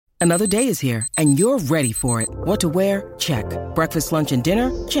Another day is here, and you're ready for it. What to wear? Check. Breakfast, lunch, and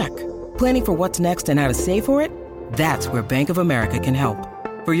dinner? Check. Planning for what's next and how to save for it? That's where Bank of America can help.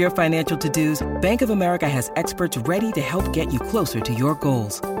 For your financial to-dos, Bank of America has experts ready to help get you closer to your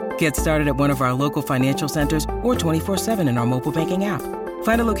goals. Get started at one of our local financial centers or 24/7 in our mobile banking app.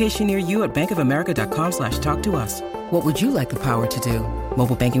 Find a location near you at bankofamerica.com/talktous. What would you like the power to do?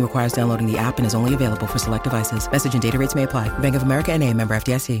 Mobile banking requires downloading the app and is only available for select devices. Message and data rates may apply. Bank of America N.A., member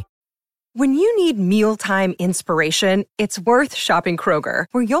FDIC. When you need mealtime inspiration, it's worth shopping Kroger,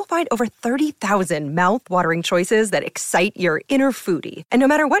 where you'll find over 30,000 mouth-watering choices that excite your inner foodie. And no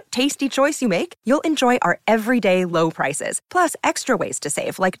matter what tasty choice you make, you'll enjoy our everyday low prices, plus extra ways to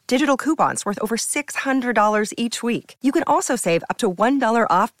save, like digital coupons worth over $600 each week. You can also save up to $1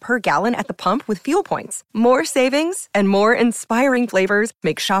 off per gallon at the pump with fuel points. More savings and more inspiring flavors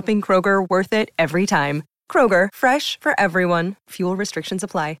make shopping Kroger worth it every time. Kroger, fresh for everyone. Fuel restrictions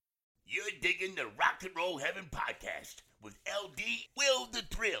apply. You're digging the Rock and Roll Heaven podcast with LD, Will the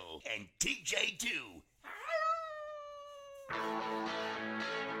Thrill, and TJ2.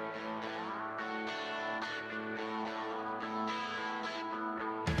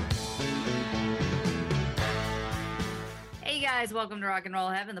 Hey guys, welcome to Rock and Roll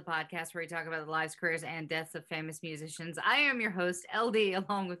Heaven, the podcast where we talk about the lives, careers, and deaths of famous musicians. I am your host, LD.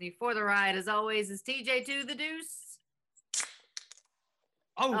 Along with me for the ride, as always, is TJ2 the Deuce.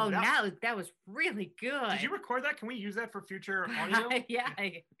 Oh, now that was really good. Did you record that? Can we use that for future audio? Yeah,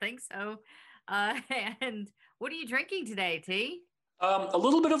 I think so. And what are you drinking today, T? A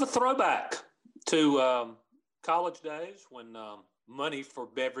little bit of a throwback to college days when money for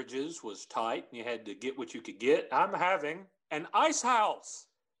beverages was tight and you had to get what you could get. I'm having an Ice House.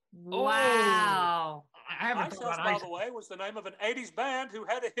 Wow. I haven't Ice thought House, about by Ice the way, was the name of an 80s band who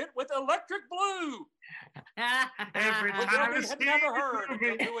had a hit with Electric Blue. Every Which time we had never heard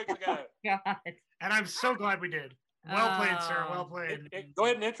until 2 weeks ago. God. And I'm so glad we did. Well played, sir. Well played. Go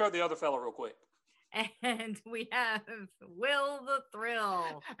ahead and intro the other fella real quick. And we have Will the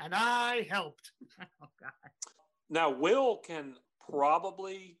Thrill. And I helped. Oh, God. Now, Will can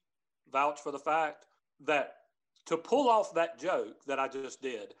probably vouch for the fact that to pull off that joke that I just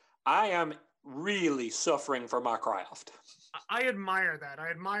did, I am really suffering for my craft. I admire that. I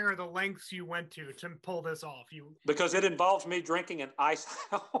admire the lengths you went to pull this off. Because it involves me drinking an Ice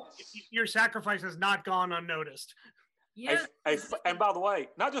House. Your sacrifice has not gone unnoticed. Yeah. And by the way,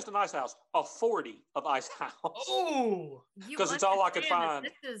 not just an Ice House, a 40 of Ice House. Oh! Because it's all I could find.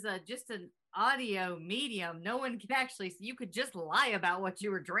 This is just an audio medium. No one can actually, you could just lie about what you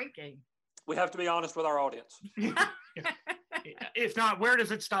were drinking. We have to be honest with our audience. Yeah. If not, where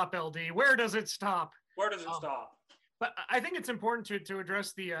does it stop, LD? Where does it stop? Where does it stop? But I think it's important to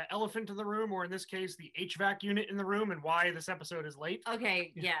address the elephant in the room, or in this case, the HVAC unit in the room, and why this episode is late.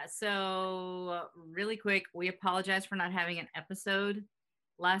 Okay, yeah. So really quick, we apologize for not having an episode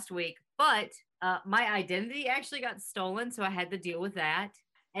last week, but my identity actually got stolen, so I had to deal with that.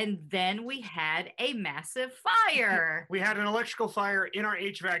 And then we had a massive fire. We had an electrical fire in our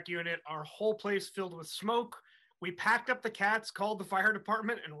HVAC unit, our whole place filled with smoke. We packed up the cats, called the fire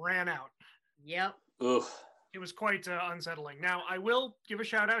department, and ran out. Yep. Ugh. It was quite unsettling. Now, I will give a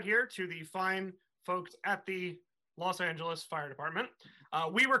shout out here to the fine folks at the Los Angeles Fire Department.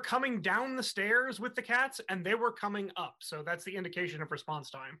 We were coming down the stairs with the cats, and they were coming up. So that's the indication of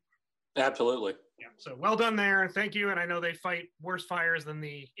response time. Absolutely. Yeah. So well done there. Thank you. And I know they fight worse fires than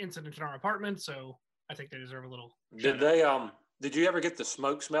the incident in our apartment. So I think they deserve a little. Did you ever get the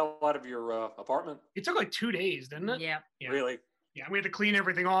smoke smell out of your apartment? It took like 2 days, didn't it? Yeah. Really? Yeah. We had to clean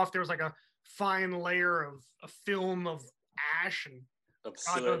everything off. There was like a fine layer of a film of ash and of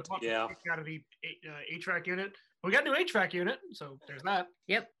soot. Yeah. Out of the HVAC unit. We got a new HVAC unit, so there's that.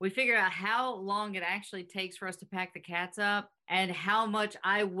 Yep. We figured out how long it actually takes for us to pack the cats up and how much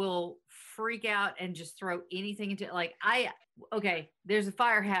I will freak out and just throw anything into it. Okay, there's a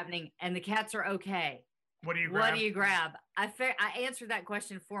fire happening and the cats are okay. What do you grab? What do you grab? I answered that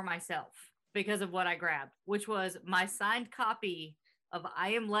question for myself because of what I grabbed, which was my signed copy of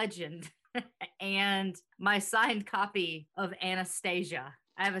I Am Legend and my signed copy of Anastasia.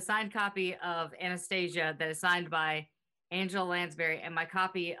 I have a signed copy of Anastasia that is signed by Angela Lansbury, and my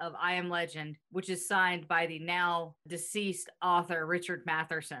copy of I Am Legend, which is signed by the now deceased author Richard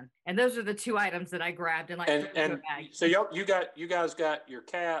Matheson. And those are the two items that I grabbed and so you guys got your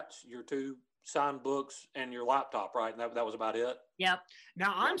cats, your two signed books, and your laptop, right? And that was about it. Yep.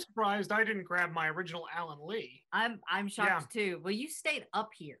 Now I'm surprised I didn't grab my original Alan Lee. I'm shocked too. Well, you stayed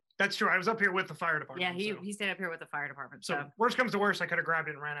up here. That's true. I was up here with the fire department. Yeah, he stayed up here with the fire department. So worst comes to worst, I could have grabbed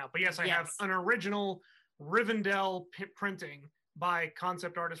it and ran out. But yes, I have an original Rivendell printing by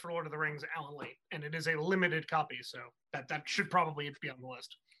concept artist for Lord of the Rings, Alan Lee, and it is a limited copy, so that should probably be on the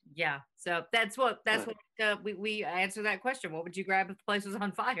list. Yeah, so that's what we answered that question. What would you grab if the place was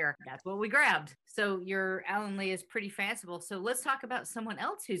on fire? That's what we grabbed. So your Alan Lee is pretty fanciful. So let's talk about someone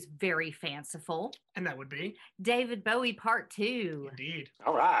else who's very fanciful. And that would be David Bowie Part 2. Indeed.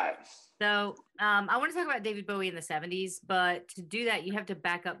 All right. So I want to talk about David Bowie in the 70s, but to do that, you have to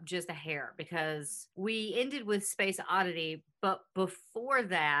back up just a hair because we ended with Space Oddity. But before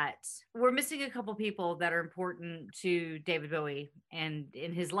that, we're missing a couple people that are important to David Bowie and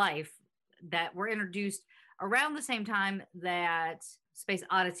in his life that were introduced around the same time that Space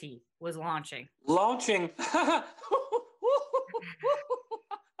Oddity was launching. Launching. I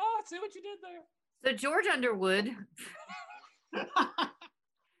see what you did there. So George Underwood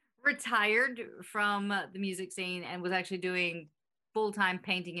retired from the music scene and was actually doing full-time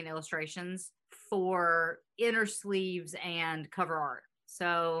painting and illustrations for inner sleeves and cover art.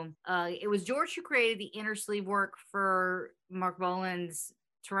 So it was George who created the inner sleeve work for Mark Bolan's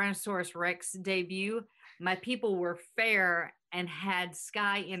Tyrannosaurus Rex debut. My people were fair and had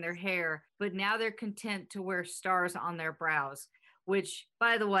sky in their hair, but now they're content to wear stars on their brows, which,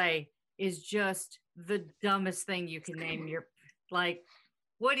 by the way, is just the dumbest thing you can name your, like,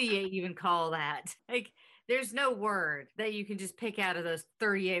 what do you even call that? Like, there's no word that you can just pick out of those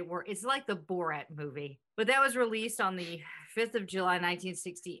 38 words. It's like the Borat movie. But that was released on the 5th of July,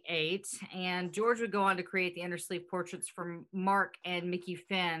 1968. And George would go on to create the inner sleeve portraits for Mark and Mickey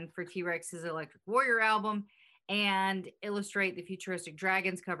Finn for T-Rex's Electric Warrior album and illustrate the Futuristic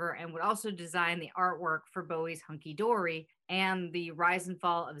Dragons cover, and would also design the artwork for Bowie's Hunky Dory and the Rise and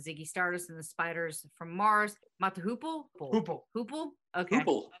Fall of Ziggy Stardust and the Spiders from Mars. Matahoople? Hoople? Okay.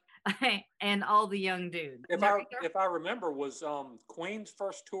 Hoople. And all the young dudes. If I remember, was Queen's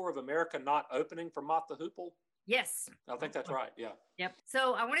first tour of America not opening for Mott the Hoople? Yes. I think that's right. Yeah. Yep.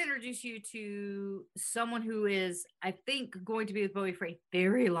 So I want to introduce you to someone who is, I think, going to be with Bowie for a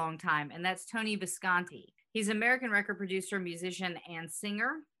very long time, and that's Tony Visconti. He's an American record producer, musician, and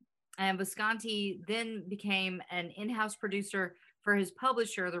singer. And Visconti then became an in-house producer for his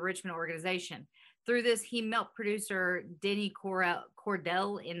publisher, the Richmond Organization. Through this, he met producer Denny Cordell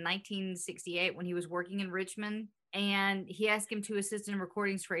in 1968 when he was working in Richmond, and he asked him to assist in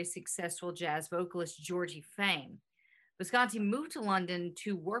recordings for a successful jazz vocalist, Georgie Fame. Visconti moved to London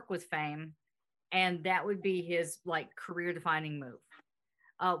to work with Fame, and that would be his career-defining move.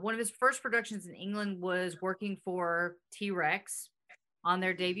 One of his first productions in England was working for T-Rex on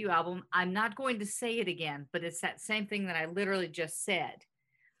their debut album. I'm not going to say it again, but it's that same thing that I literally just said.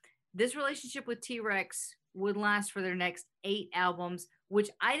 This relationship with T-Rex would last for their next 8 albums, which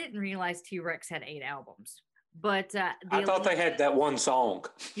I didn't realize T-Rex had 8 albums. But I thought they had that one song.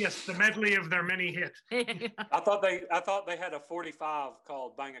 Yes, the medley of their many hits. I thought they had a 45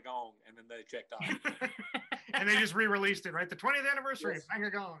 called Bang a Gong, and then they checked out. And they just re-released it, right? The 20th anniversary, Yes. Bang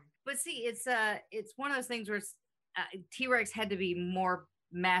a Gong. But see, it's one of those things where T-Rex had to be more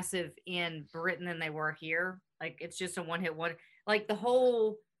massive in Britain than they were here. Like, it's just a one-hit one. Like the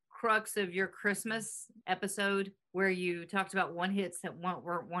whole crux of your Christmas episode where you talked about one hits that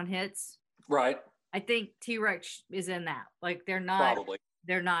weren't one hits. Right. I think T-Rex is in that. Like, they're not. Probably.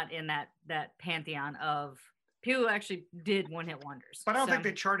 They're not in that pantheon of people who actually did one-hit wonders. But I don't think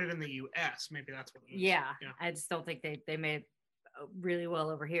they charted in the U.S. Maybe that's what it is. Yeah, I just don't think they made really well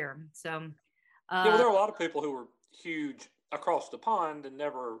over here. So, there were a lot of people who were huge across the pond and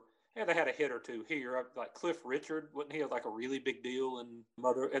never. Yeah, they had a hit or two here. Like Cliff Richard, wasn't he like a really big deal in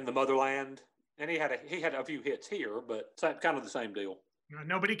the motherland? And he had a few hits here, but kind of the same deal.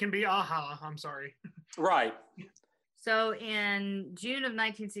 Nobody can be Aha. I'm sorry. Right. So in June of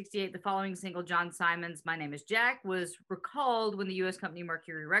 1968, the following single, John Simon's My Name is Jack, was recalled when the U.S. company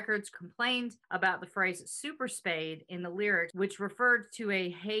Mercury Records complained about the phrase super spade in the lyrics, which referred to a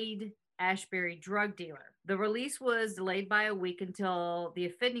Haight-Ashbury drug dealer. The release was delayed by a week until the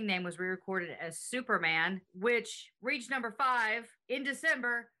offending name was re-recorded as Superman, which reached number 5 in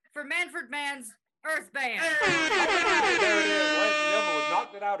December for Manfred Mann's Earth Band. Hey, there it is, ladies and gentlemen. We've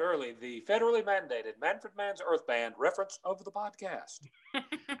knocked it out early. The federally mandated Manfred Mann's Earth Band reference over the podcast.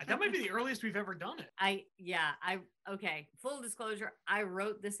 That might be the earliest we've ever done it. Okay. Full disclosure, I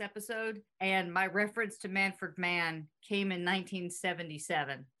wrote this episode and my reference to Manfred Mann came in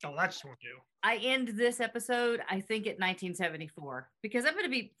 1977. Oh, that just won't do. I end this episode, I think, at 1974, because I'm going to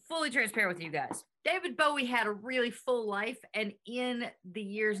be fully transparent with you guys. David Bowie had a really full life, and in the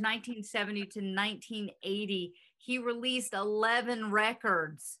years 1970 to 1980, he released 11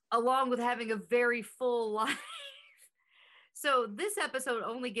 records, along with having a very full life. So this episode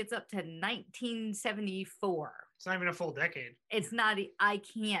only gets up to 1974. It's not even a full decade. It's not. I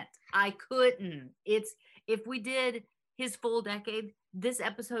can't. I couldn't. If we did his full decade, this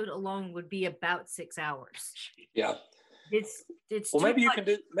episode alone would be about 6 hours. Yeah. It's well,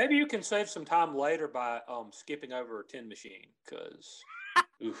 maybe you can save some time later by skipping over Tin Machine, because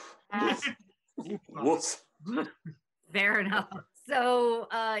whoops. Fair enough. So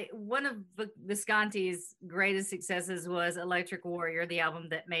one of Visconti's greatest successes was Electric Warrior, the album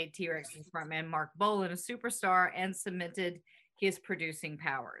that made T-Rex's frontman Mark Bolan a superstar and cemented his producing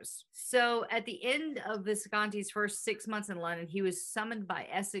powers. So at the end of Visconti's first 6 months in London, he was summoned by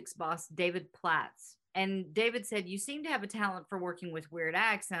Essex boss David Platts. And David said, "You seem to have a talent for working with weird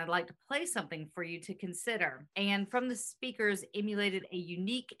acts, and I'd like to play something for you to consider." And from the speakers emulated a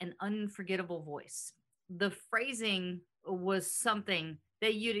unique and unforgettable voice. The phrasing was something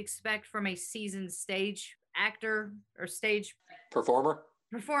that you'd expect from a seasoned stage actor or stage performer.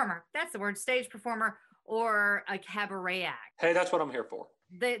 That's the word, stage performer, or a cabaret act. Hey, that's what I'm here for.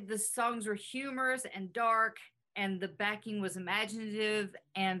 The songs were humorous and dark, and the backing was imaginative.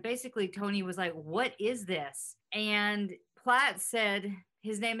 And basically, Tony was like, "What is this?" And Platt said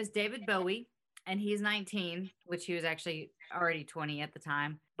his name is David Bowie, and he's 19, which he was actually already 20 at the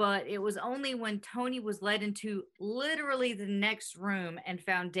time. But it was only when Tony was led into literally the next room and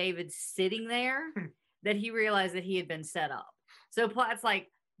found David sitting there that he realized that he had been set up. So Platt's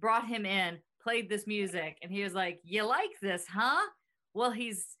like brought him in, played this music, and he was like, "You like this, huh? Well,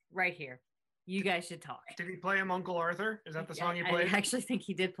 he's right here. You guys should talk." Did he play him Uncle Arthur? Is that the song he played? I actually think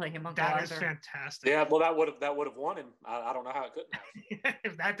he did play him Uncle Arthur. That is fantastic. Yeah, well, that would have won him. I don't know how it couldn't have.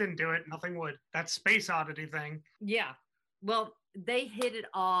 If that didn't do it, nothing would. That Space Oddity thing. Yeah. Well, they hit it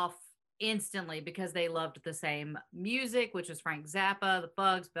off instantly because they loved the same music, which was Frank Zappa, the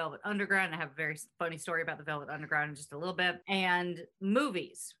Bugs, Velvet Underground. I have a very funny story about the Velvet Underground in just a little bit. And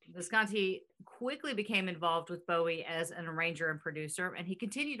movies. Visconti quickly became involved with Bowie as an arranger and producer, and he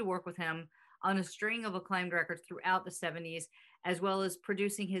continued to work with him on a string of acclaimed records throughout the 70s, as well as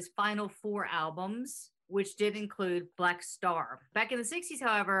producing his final 4 albums, which did include Black Star. Back in the 60s,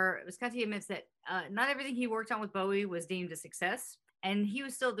 however, Visconti admits that not everything he worked on with Bowie was deemed a success, and he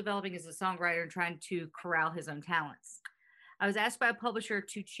was still developing as a songwriter and trying to corral his own talents. I was asked by a publisher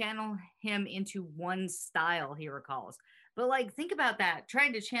to channel him into one style, he recalls. But think about that,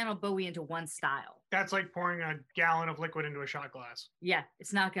 trying to channel Bowie into one style. That's like pouring a gallon of liquid into a shot glass. Yeah,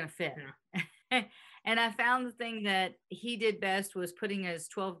 it's not going to fit. Yeah. And I found the thing that he did best was putting his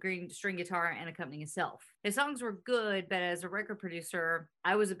 12-string guitar and accompanying himself. His songs were good, but as a record producer,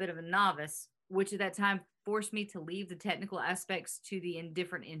 I was a bit of a novice, which at that time forced me to leave the technical aspects to the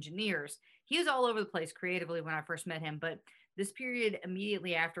indifferent engineers. He was all over the place creatively when I first met him, but this period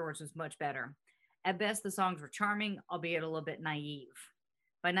immediately afterwards was much better. At best, the songs were charming, albeit a little bit naive.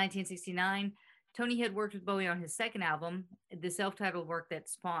 By 1969, Tony had worked with Bowie on his second album, the self-titled work that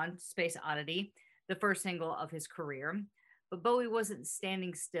spawned Space Oddity, the first single of his career. But Bowie wasn't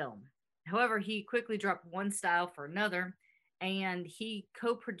standing still. However, he quickly dropped one style for another, and he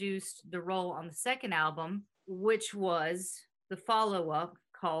co-produced the role on the second album, which was the follow-up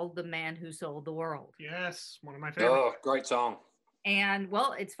called The Man Who Sold the World. Yes, one of my favorites. Oh, great song. And,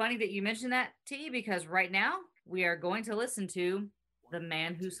 well, it's funny that you mentioned that, T, because right now we are going to listen to The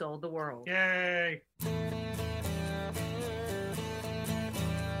Man Who Sold the World. Yay! We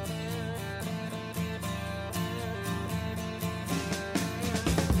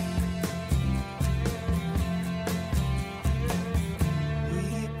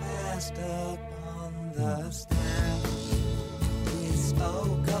passed up on the stand. We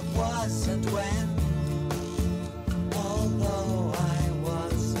spoke of was and when. Although I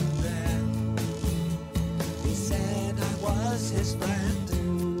wasn't there, he said I was his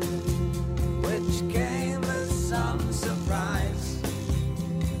friend, which came as some surprise.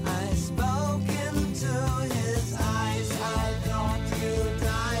 I spoke into his eyes. I thought you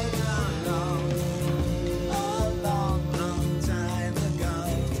died alone a long, long time ago.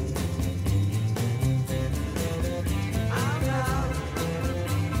 I'm out,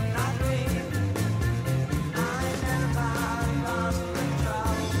 not me.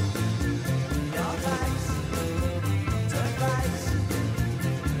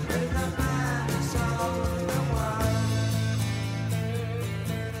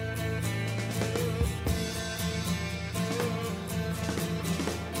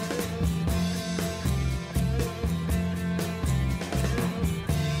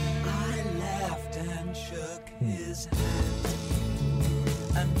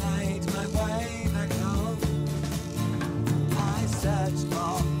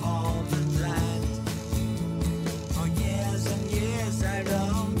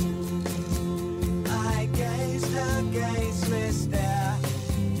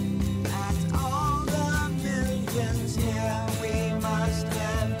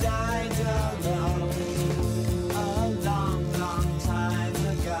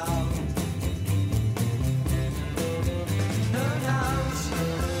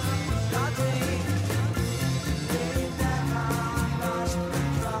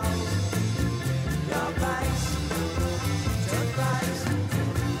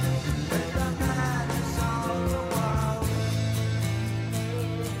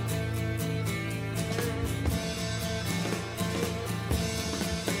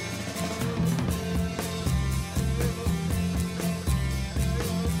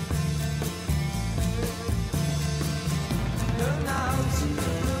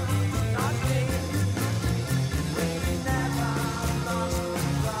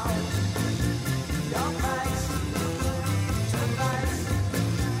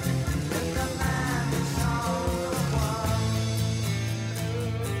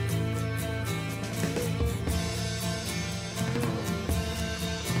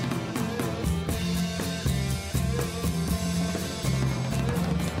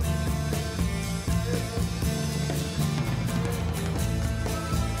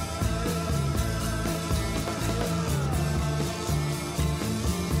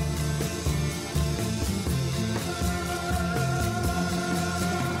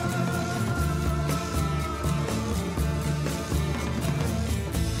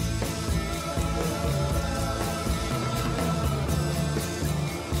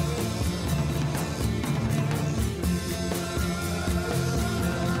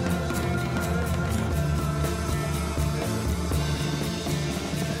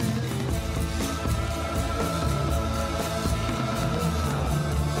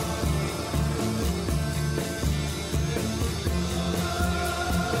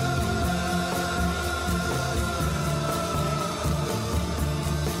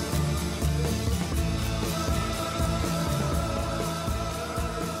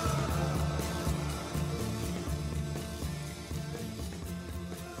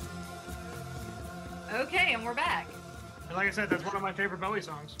 And like I said, that's one of my favorite Bowie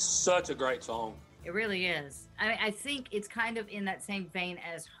songs. Such a great song. It really is. I mean, I think it's kind of in that same vein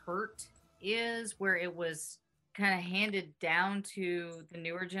as Hurt is, where it was kind of handed down to the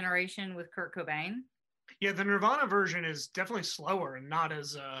newer generation with Kurt Cobain. Yeah, the Nirvana version is definitely slower and not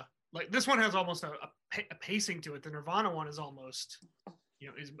as like this one has almost a pacing to it. The Nirvana one is almost,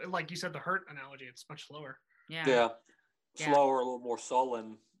 is like you said, the Hurt analogy. It's much slower. Yeah. Slower, a little more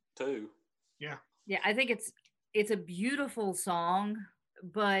sullen too. Yeah. Yeah, I think it's a beautiful song,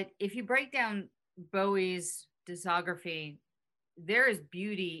 but if you break down Bowie's discography, there is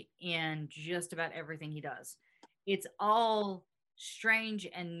beauty in just about everything he does. It's all strange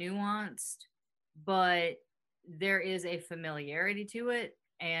and nuanced, but there is a familiarity to it,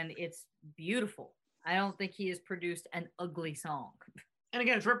 and it's beautiful. I don't think he has produced an ugly song. And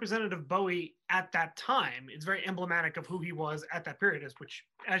again, it's representative of Bowie at that time. It's very emblematic of who he was at that period, which,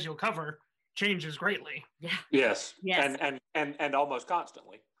 as you'll cover, changes greatly. Yeah. Yes. Yes. And almost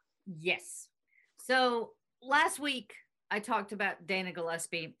constantly. Yes. So last week I talked about Dana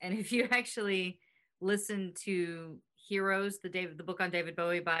Gillespie, and if you actually listen to Heroes, the book on David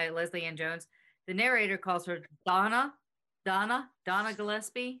Bowie by Leslie Ann Jones, the narrator calls her Dana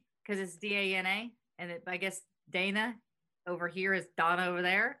Gillespie because it's Dana, and I guess Dana over here is Donna over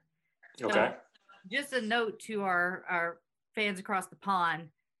there. Okay. So just a note to our fans across the pond.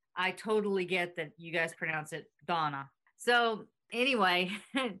 I totally get that you guys pronounce it Donna. So anyway,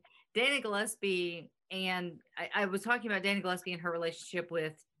 Dana Gillespie, and I was talking about Dana Gillespie and her relationship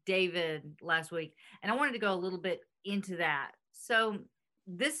with David last week, and I wanted to go a little bit into that. So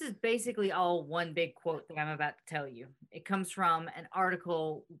this is basically all one big quote that I'm about to tell you. It comes from an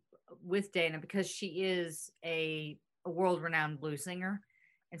article with Dana because she is a world-renowned blues singer.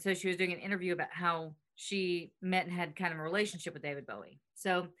 And so she was doing an interview about how she met and had kind of a relationship with David Bowie.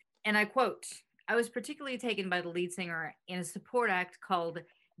 So, and I quote, "I was particularly taken by the lead singer in a support act called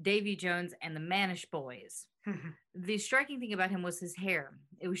Davy Jones and the Manish Boys. The striking thing about him was his hair.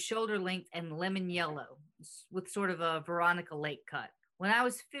 It was shoulder length and lemon yellow with sort of a Veronica Lake cut. When I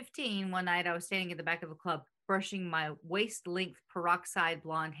was 15, one night I was standing at the back of a club brushing my waist-length peroxide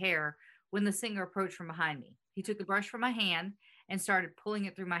blonde hair when the singer approached from behind me. He took the brush from my hand and started pulling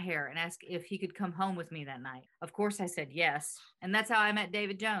it through my hair and asked if he could come home with me that night. Of course, I said yes. And that's how I met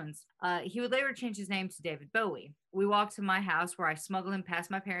David Jones. He would later change his name to David Bowie. We walked to my house where I smuggled him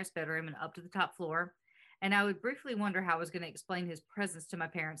past my parents' bedroom and up to the top floor. And I would briefly wonder how I was going to explain his presence to my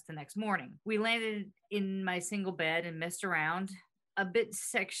parents the next morning. We landed in my single bed and messed around a bit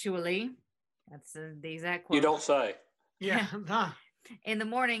sexually." That's the exact quote. You don't say. Yeah. In the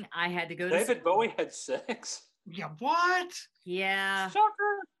morning, I had to go to David school. Bowie had sex? Yeah, what? Yeah.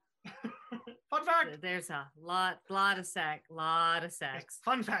 Shocker. Fun fact. There's a lot of sex.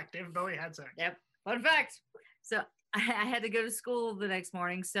 Fun fact, David Bowie had sex. Yep. Fun fact. So I had to go to school the next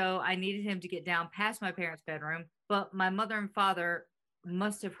morning, so I needed him to get down past my parents' bedroom, but my mother and father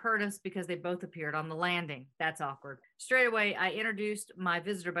must have heard us because they both appeared on the landing. That's awkward. Straight away, I introduced my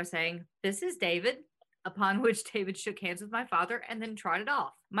visitor by saying, "This is David," upon which David shook hands with my father and then trotted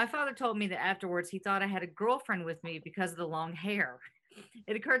off. My father told me that afterwards he thought I had a girlfriend with me because of the long hair.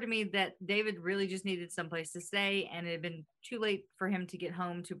 It occurred to me that David really just needed someplace to stay, and it had been too late for him to get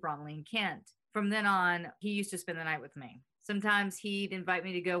home to Bromley and Kent. From then on, he used to spend the night with me. Sometimes he'd invite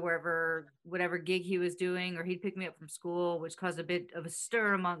me to go whatever gig he was doing, or he'd pick me up from school, which caused a bit of a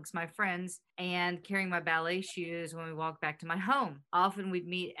stir amongst my friends, and carrying my ballet shoes when we walked back to my home. Often we'd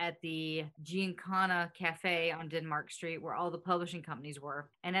meet at the Giancana Cafe on Denmark Street, where all the publishing companies were.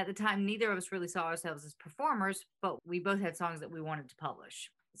 And at the time, neither of us really saw ourselves as performers, but we both had songs that we wanted to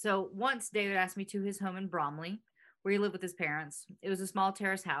publish. So once David asked me to his home in Bromley, where he lived with his parents. It was a small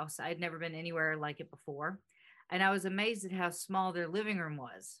terrace house. I had never been anywhere like it before. And I was amazed at how small their living room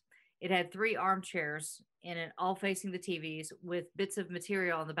was. It had 3 armchairs in it, all facing the TVs, with bits of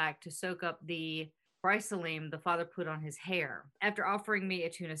material on the back to soak up the Brysoline the father put on his hair. After offering me a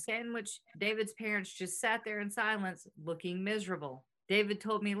tuna sandwich, David's parents just sat there in silence, looking miserable. David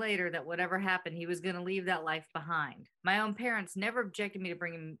told me later that whatever happened, he was going to leave that life behind. My own parents never objected me to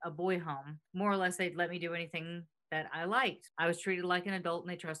bringing a boy home. More or less, they'd let me do anything that I liked. I was treated like an adult,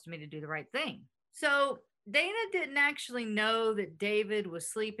 and they trusted me to do the right thing. So Dana didn't actually know that David was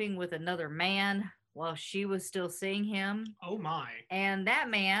sleeping with another man while she was still seeing him. Oh my. And that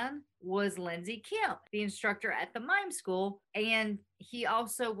man was Lindsay Kemp, the instructor at the mime school. And he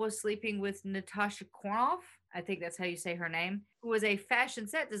also was sleeping with Natasha Kornoff, I think that's how you say her name, who was a fashion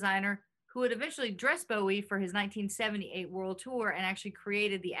set designer who would eventually dress Bowie for his 1978 world tour and actually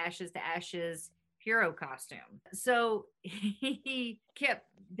created the Ashes to Ashes hero costume. So he kept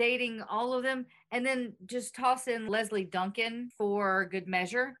dating all of them and then just toss in Leslie Duncan for good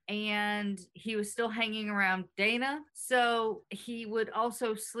measure. And he was still hanging around Dana. So he would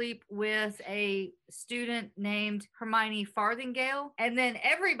also sleep with a student named Hermione Farthingale. And then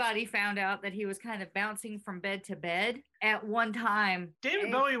everybody found out that he was kind of bouncing from bed to bed at one time.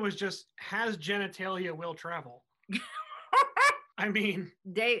 David Bowie was just has genitalia will travel. I mean,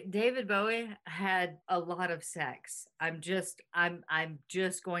 David Bowie had a lot of sex. I'm just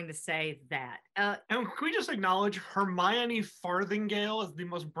going to say that. And can we just acknowledge Hermione Farthingale is the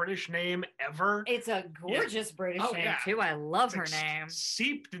most British name ever? It's a gorgeous British name too. I love her name.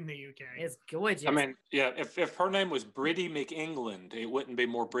 Seeped in the UK. It's gorgeous. I mean, yeah, if her name was Britty McEngland, it wouldn't be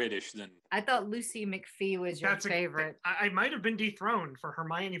more British than. I thought Lucy McPhee was your favorite. I might have been dethroned for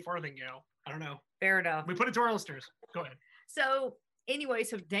Hermione Farthingale. I don't know. Fair enough. We put it to our listeners. Go ahead. So anyway,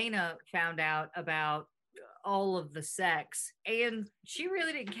 so Dana found out about all of the sex and she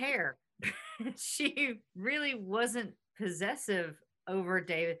really didn't care. She really wasn't possessive over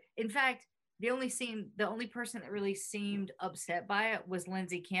David. In fact, the only person that really seemed upset by it was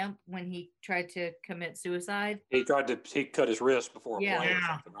Lindsay Kemp when he tried to commit suicide. He cut his wrist before a play or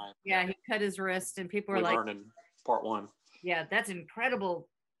something, right? Yeah, he cut his wrist and people were like, learning part 1. Yeah, that's incredible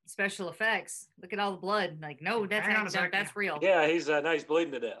special effects. Look at all the blood. Like, no, that's real. Yeah, he's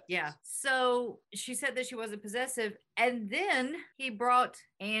bleeding to death. Yeah. So she said that she wasn't possessive. And then he brought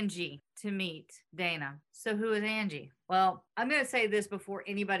Angie to meet Dana. So who is Angie? Well, I'm going to say this before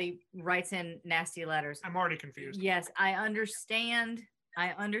anybody writes in nasty letters. I'm already confused. Yes, I understand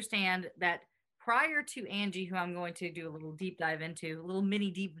that prior to Angie, who I'm going to do a little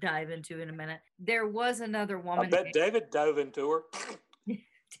mini deep dive into in a minute, there was another woman. I bet David dove into her.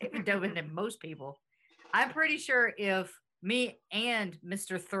 David dove into most people. I'm pretty sure if me and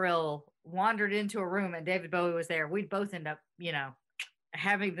Mr. Thrill wandered into a room and David Bowie was there, we'd both end up,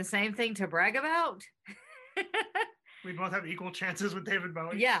 having the same thing to brag about. We'd both have equal chances with David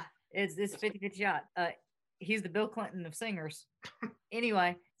Bowie. Yeah, it's 50-50 shot. He's the Bill Clinton of singers.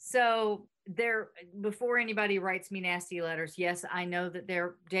 Anyway, so before anybody writes me nasty letters, yes, I know that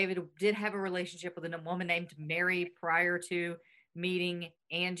David did have a relationship with a woman named Mary prior to meeting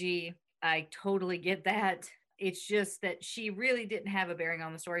Angie. I totally get that. It's just that she really didn't have a bearing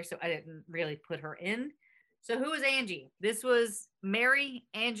on the story, so I didn't really put her in. So who was Angie? This was Mary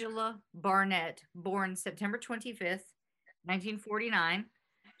Angela Barnett, born September 25th, 1949.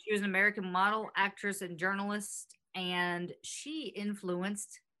 She was an American model, actress, and journalist, and she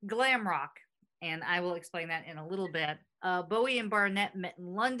influenced glam rock. And I will explain that in a little bit. Bowie and Barnett met in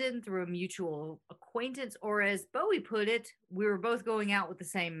London through a mutual acquaintance, or as Bowie put it, we were both going out with the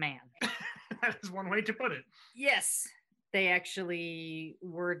same man. That is one way to put it. Yes, they actually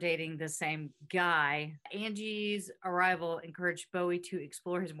were dating the same guy. Angie's arrival encouraged Bowie to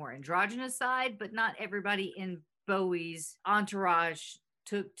explore his more androgynous side, but not everybody in Bowie's entourage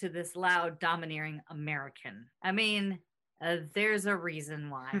took to this loud, domineering American. I mean, there's a reason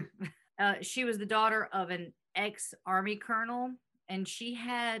why. She was the daughter of an ex-army colonel, and she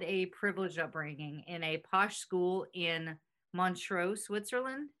had a privileged upbringing in a posh school in Montreux,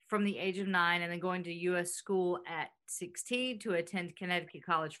 Switzerland, from the age of 9, and then going to U.S. school at 16 to attend Connecticut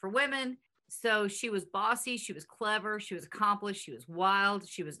College for Women. So she was bossy, she was clever, she was accomplished, she was wild,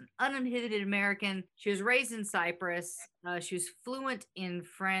 she was an uninhibited American. She was raised in Cyprus. She was fluent in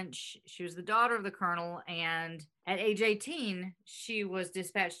French. She was the daughter of the colonel, and at age 18, she was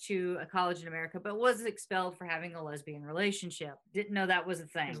dispatched to a college in America, but was expelled for having a lesbian relationship. Didn't know that was a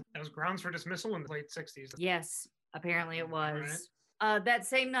thing. That was grounds for dismissal in the late 60s. Yes, apparently it was. Right. That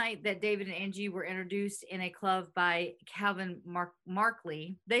same night that David and Angie were introduced in a club by Calvin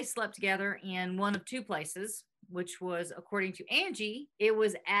Markley, they slept together in one of two places, which was, according to Angie, it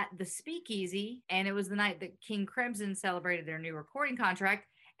was at the Speakeasy, and it was the night that King Crimson celebrated their new recording contract.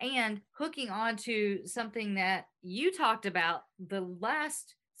 And hooking on to something that you talked about the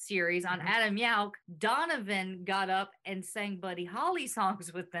last series on Adam Yauch, Donovan got up and sang Buddy Holly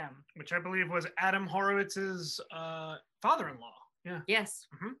songs with them. Which I believe was Adam Horowitz's father-in-law. Yeah. Yes.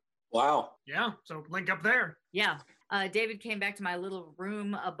 Mm-hmm. Wow. Yeah. So link up there. Yeah. David came back to my little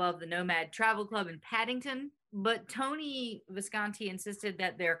room above the Nomad Travel Club in Paddington, but Tony Visconti insisted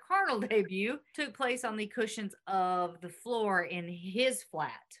that their carnal debut took place on the cushions of the floor in his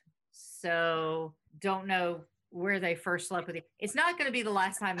flat. So don't know where they first slept with each other. It's not going to be the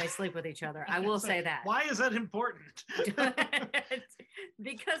last time they sleep with each other. I will say that. Why is that important?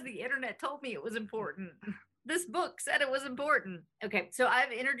 Because the internet told me it was important. This book said it was important. Okay, so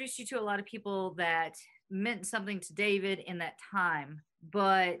I've introduced you to a lot of people that meant something to David in that time,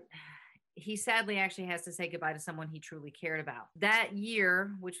 but he sadly actually has to say goodbye to someone he truly cared about. That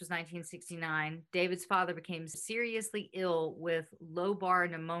year, which was 1969, David's father became seriously ill with lobar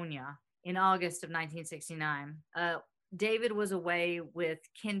pneumonia in August of 1969. David was away with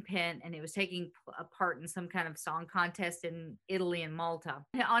Ken Penn, and it was taking a part in some kind of song contest in Italy and Malta.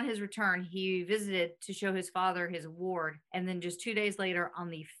 On his return, he visited to show his father his award, and then just 2 days later, on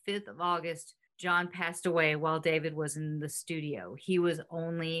the 5th of August, John passed away while David was in the studio. He was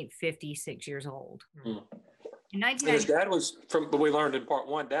only 56 years old. Mm. In And his dad was, from what we learned in part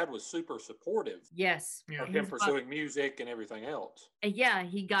one, Dad was super supportive yes, Yeah. of him pursuing music and everything else. yeah,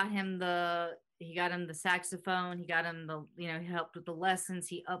 he got him the saxophone. He got him he helped with the lessons.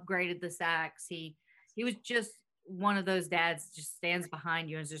 He upgraded the sax. He was just one of those dads that just stands behind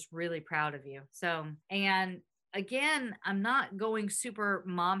you and is just really proud of you. So, and again, I'm not going super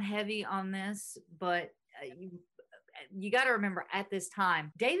mom heavy on this, but you got to remember at this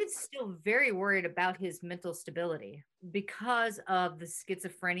time, David's still very worried about his mental stability because of the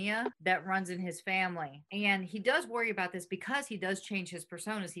schizophrenia that runs in his family. And he does worry about this because he does change his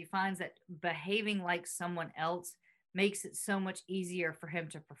personas. He finds that behaving like someone else makes it so much easier for him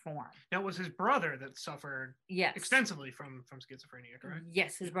to perform. Now, it was his brother that suffered Yes. extensively from schizophrenia, correct?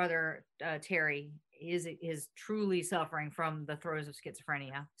 Yes, his brother Terry is truly suffering from the throes of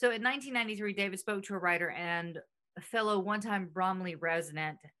schizophrenia. So in 1993, David spoke to a writer and a fellow one-time Bromley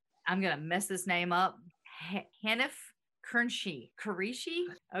resident. I'm gonna mess this name up. Hanif Kurishi.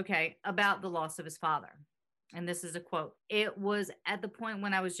 Okay, about the loss of his father. And this is a quote. It was at the point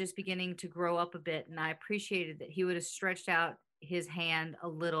when I was just beginning to grow up a bit, and I appreciated that he would have stretched out his hand a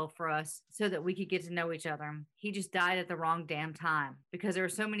little for us so that we could get to know each other. He just died at the wrong damn time because there were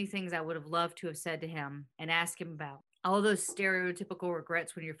so many things I would have loved to have said to him and asked him about. All those stereotypical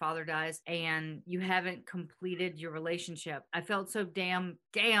regrets when your father dies and you haven't completed your relationship. I felt so damn,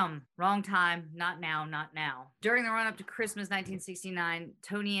 wrong time, not now. During the run up to Christmas 1969,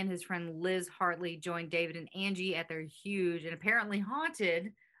 Tony and his friend Liz Hartley joined David and Angie at their huge and apparently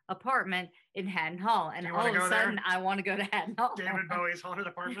haunted apartment in Haddon Hall. And all of a sudden, I want to go to Haddon Hall. David Bowie's haunted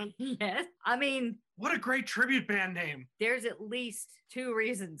apartment? Yes. I mean, what a great tribute band name. There's at least 2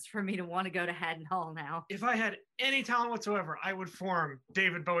 reasons for me to want to go to Haddon Hall now. If I had any talent whatsoever, I would form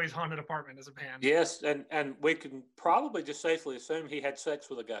David Bowie's haunted apartment as a band. Yes, and we can probably just safely assume he had sex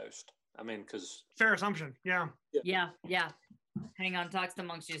with a ghost. I mean, because... Fair assumption, yeah. Yeah. Hang on, talks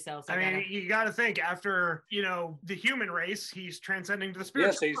amongst yourselves. I mean, you got to think after, the human race, he's transcending to the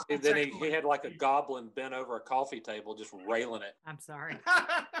spiritual. Yes, then he had like a goblin bent over a coffee table just railing it. I'm sorry.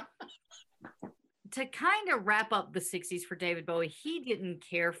 To kind of wrap up the 60s for David Bowie, he didn't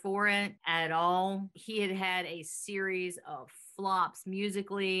care for it at all. He had a series of flops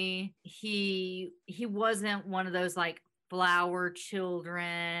musically. He wasn't one of those like flower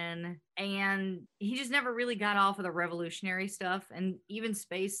children, and he just never really got off of the revolutionary stuff. And even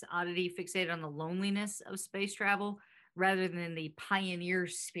Space Oddity fixated on the loneliness of space travel rather than the pioneer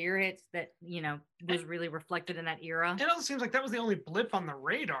spirit that was really reflected in that era. It also seems like that was the only blip on the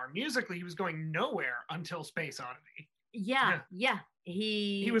radar. Musically, he was going nowhere until Space Oddity. Yeah.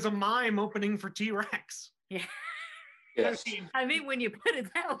 He was a mime opening for T-Rex. Yeah. Yes. I mean, when you put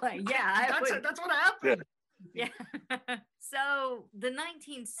it that way, yeah. That's what happened. Yeah. So the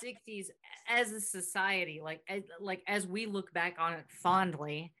 1960s as a society, like as we look back on it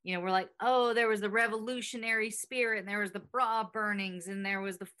fondly, we're like, oh, there was the revolutionary spirit and there was the bra burnings and there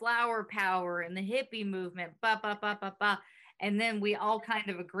was the flower power and the hippie movement, and then we all kind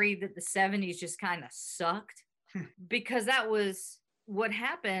of agreed that the 70s just kind of sucked because that was what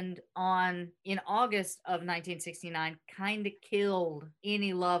happened in August of 1969 kind of killed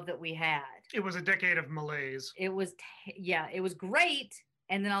any love that we had. It was a decade of malaise. It was great.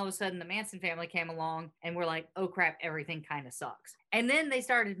 And then all of a sudden the Manson family came along and we're like, oh crap, everything kind of sucks. And then they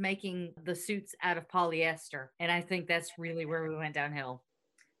started making the suits out of polyester. And I think that's really where we went downhill.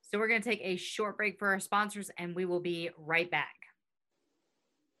 So we're going to take a short break for our sponsors and we will be right back.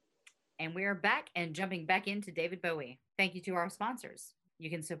 And we are back and jumping back into David Bowie. Thank you to our sponsors. You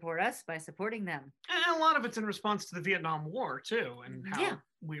can support us by supporting them. And a lot of it's in response to the Vietnam War too, and how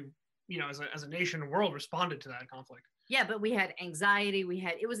we, as a nation and world responded to that conflict. Yeah, but we had anxiety.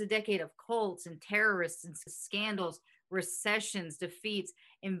 It was a decade of cults and terrorists and scandals, recessions, defeats,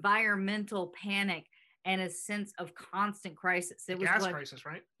 environmental panic, and a sense of constant crisis. It was gas crisis,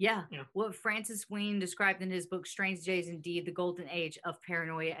 right? Yeah. What Francis Wheen described in his book, Strange Days Indeed, The Golden Age of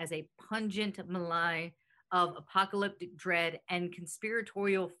Paranoia, as a pungent melee of apocalyptic dread and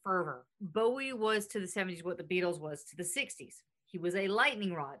conspiratorial fervor. Bowie was to the 70s what the Beatles was to the 60s. He was a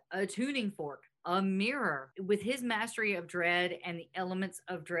lightning rod, a tuning fork, a mirror. With his mastery of dread and the elements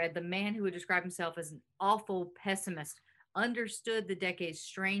of dread, the man who would describe himself as an awful pessimist understood the decade's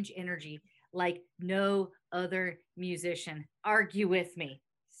strange energy like no other musician. Argue with me.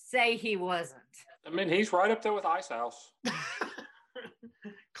 Say he wasn't. I mean, he's right up there with Icehouse.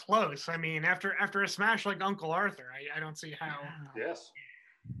 Close. I mean, after a smash like Uncle Arthur, I don't see how. Yes.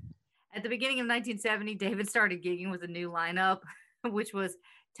 At the beginning of 1970, David started gigging with a new lineup, which was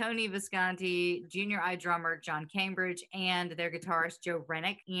Tony Visconti, Junior I drummer John Cambridge, and their guitarist Joe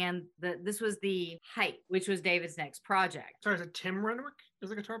Rennick. And this was the Hype, which was David's next project. Sorry, is it Tim Renwick? Is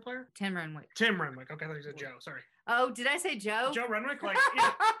the guitar player? Tim Renwick. Tim Renwick. Okay, I thought you said Joe. Sorry. Oh, did I say Joe? Joe Renwick? Like,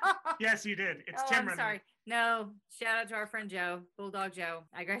 yeah. Yes, you did. It's Tim I'm Renwick. sorry. No, shout out to our friend Joe, Bulldog Joe.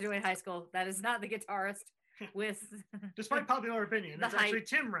 I graduated high school. That is not the guitarist with Despite popular opinion, The it's actually Hype.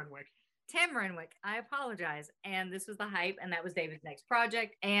 Tim Renwick. Tim Renwick. I apologize. And this was the Hype, and that was David's next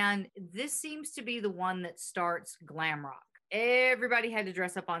project. And this seems to be the one that starts glam rock. Everybody had to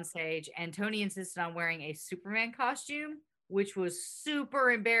dress up on stage, and Tony insisted on wearing a Superman costume, which was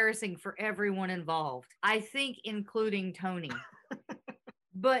super embarrassing for everyone involved. I think including Tony.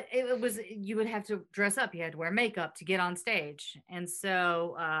 But it was, you would have to dress up. You had to wear makeup to get on stage. And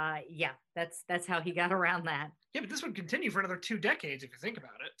so, yeah, that's how he got around that. Yeah, but this would continue for another 2 decades if you think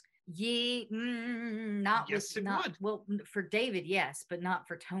about it. Yeah, not Yes, with, it not would. well for David, yes, but not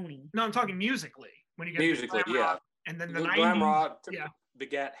for Tony. No, I'm talking musically. When you get Musically, glam yeah. rock, and then the 90s. Glam rock Yeah,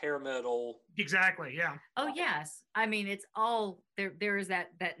 begat hair metal. exactly. Yeah. Oh yes, I mean it's all there. There is that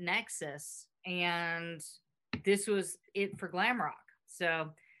nexus, and this was it for glam rock. So,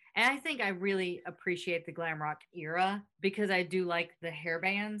 and I think I really appreciate the glam rock era because I do like the hair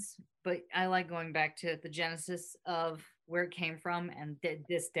bands, but I like going back to the genesis of where it came from, and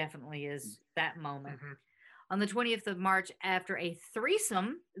this definitely is that moment. Mhm. On the 20th of March, after a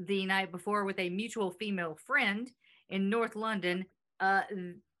threesome the night before with a mutual female friend in North London,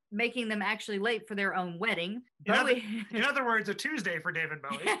 making them actually late for their own wedding, In other words, a Tuesday for David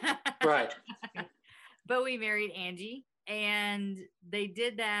Bowie. Right. Bowie married Angie, and they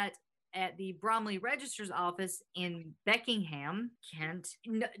did that at the Bromley Register's office in Beckingham, Kent.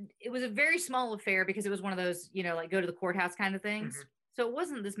 No, it was a very small affair because it was one of those, like go to the courthouse kind of things. Mhm. So it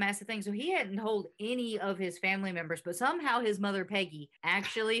wasn't this massive thing. So he hadn't told any of his family members, but somehow his mother, Peggy,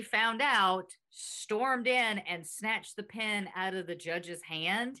 actually found out, stormed in and snatched the pen out of the judge's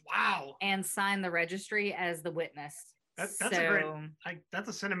hand Wow. and signed the registry as the witness. That's a great, that's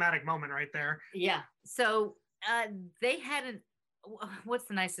a cinematic moment right there. Yeah. So they had what's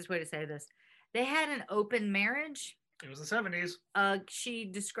the nicest way to say this? They had an open marriage. It was the 70s. She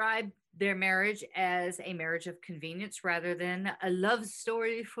described their marriage as a marriage of convenience rather than a love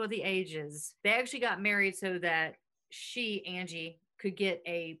story for the ages. They actually got married so that she, Angie, could get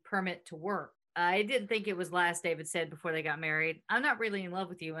a permit to work. I didn't think it was last, David said before they got married, I'm not really in love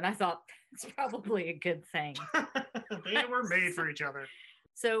with you. And I thought it's probably a good thing. They were made for each other.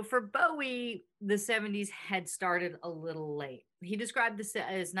 So for Bowie, the 70s had started a little late. He described this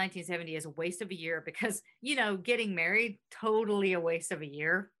as 1970 as a waste of a year because, getting married, totally a waste of a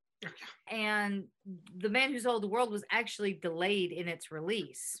year. And The Man Who Sold the World was actually delayed in its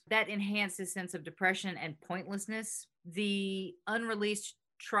release. That enhanced his sense of depression and pointlessness. The unreleased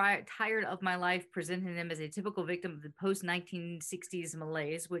Tired of My Life presented him as a typical victim of the post-1960s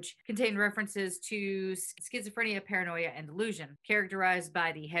malaise, which contained references to schizophrenia, paranoia, and delusion. Characterized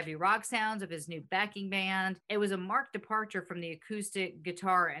by the heavy rock sounds of his new backing band, it was a marked departure from the acoustic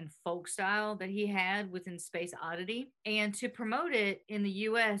guitar and folk style that he had within Space Oddity. And to promote it in the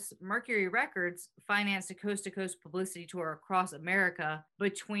US, Mercury Records financed a coast-to-coast publicity tour across America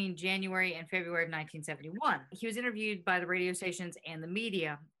between January and February of 1971. He was interviewed by the radio stations and the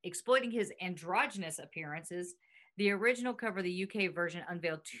media, exploiting his androgynous appearances. The original cover, the UK version,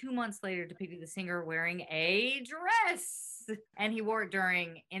 unveiled 2 months later, depicting the singer wearing a dress. And he wore it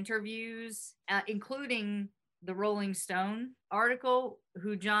during interviews, including the Rolling Stone article,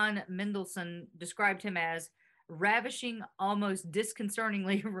 who John Mendelsohn described him as ravishing, almost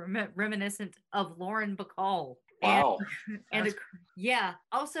disconcertingly reminiscent of Lauren Bacall. Wow. And yeah.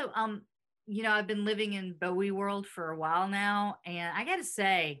 Also, I've been living in Bowie world for a while now, and I gotta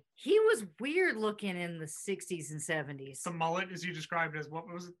say, he was weird looking in the 60s and 70s. The mullet, as you described as,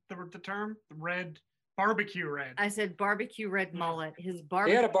 what was it, the term? The red, barbecue red. I said barbecue red mullet. His He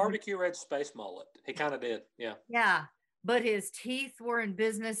barbecue. had a barbecue red space mullet. He kind of did. Yeah. Yeah, but his teeth were in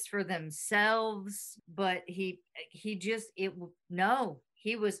business for themselves. But he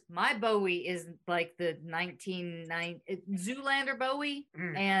my Bowie is like the 1990 Zoolander Bowie.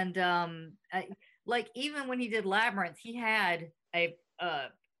 Mm. And like even when he did Labyrinth, he had a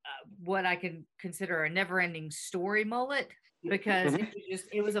what I can consider a never-ending story mullet, because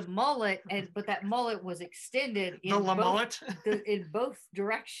it was a mullet, but that mullet was extended The La Mullet. in both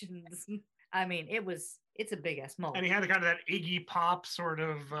directions. I mean, it's a big ass mullet. And he had kind of that Iggy Pop sort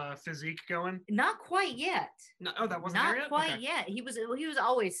of physique going. Not quite yet. No, oh, that wasn't Not there yet? quite Okay. yet. He was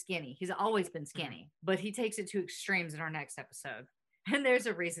always skinny. He's always been skinny, but he takes it to extremes in our next episode. And there's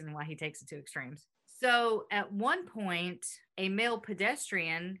a reason why he takes it to extremes. So at one point, a male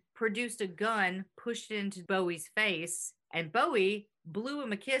pedestrian produced a gun, pushed it into Bowie's face, and Bowie blew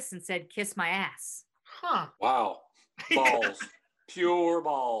him a kiss and said, "Kiss my ass." Huh. Wow. Balls. Pure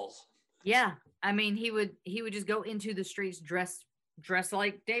balls. Yeah. I mean, he would just go into the streets dressed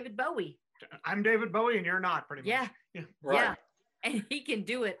like David Bowie. I'm David Bowie and you're not, pretty much. Yeah. Right. Yeah. And he can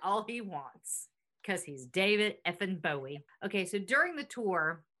do it all he wants because he's David effing Bowie. Okay, so during the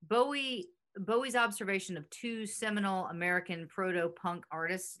tour, Bowie's observation of two seminal American proto-punk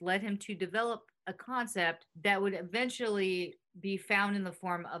artists led him to develop a concept that would eventually be found in the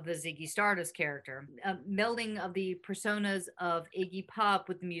form of the Ziggy Stardust character, a melding of the personas of Iggy Pop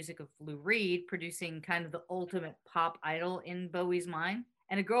with the music of Lou Reed, producing kind of the ultimate pop idol in Bowie's mind.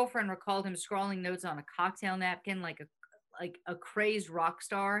 And a girlfriend recalled him scrawling notes on a cocktail napkin like a crazed rock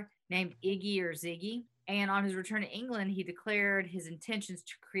star named Iggy or Ziggy. And on his return to England, he declared his intentions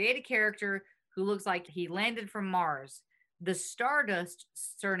to create a character who looks like he landed from Mars. The Stardust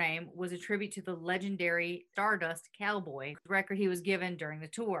surname was a tribute to the legendary Stardust Cowboy record he was given during the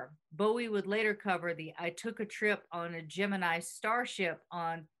tour. Bowie would later cover the "I Took a Trip on a Gemini Starship"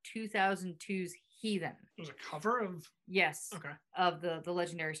 on 2002's Heathen. It was a cover of? Yes. Okay. Of the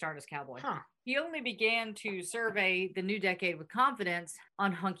legendary Stardust Cowboy. Huh. He only began to survey the new decade with confidence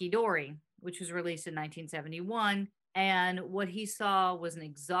on Hunky Dory, which was released in 1971. And what he saw was an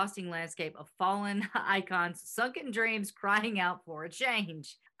exhausting landscape of fallen icons, sunken dreams, crying out for a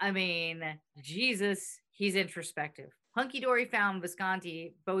change. I mean, Jesus, he's introspective. Hunky Dory found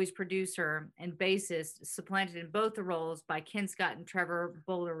Visconti, Bowie's producer and bassist, supplanted in both the roles by Ken Scott and Trevor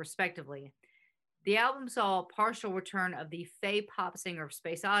Bowler, respectively. The album saw a partial return of the fey pop singer of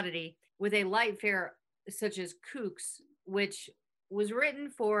Space Oddity with a light fare such as Kooks, which was written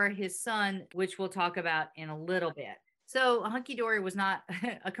for his son, which we'll talk about in a little bit. So Hunky Dory was not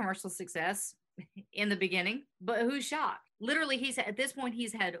a commercial success in the beginning, but who's shocked? Literally, at this point,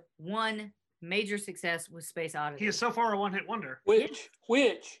 he's had one major success with Space Oddity. He is so far a one-hit wonder. Which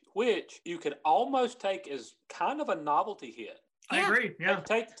you could almost take as kind of a novelty hit. I agree. Yeah.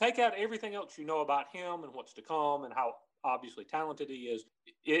 Take out everything else you know about him and what's to come and how obviously talented he is.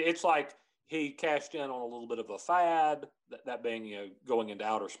 It's like he cashed in on a little bit of a fad, that being, going into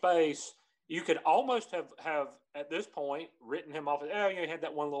outer space. You could almost have at this point written him off as, he had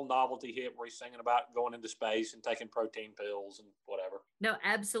that one little novelty hit where he's singing about going into space and taking protein pills and whatever. No,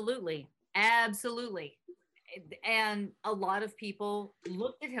 absolutely. Absolutely. And a lot of people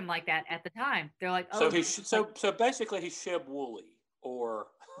looked at him like that at the time. They're like, "Oh, so basically he's Sheb Woolley or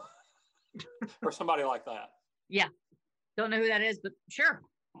or somebody like that." Yeah, don't know who that is, but sure.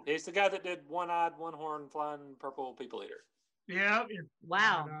 He's the guy that did One-Eyed, One-Horn, Flying Purple People Eater. Yeah.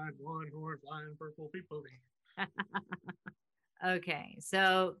 Wow. One-horn, flying purple people eater. Okay,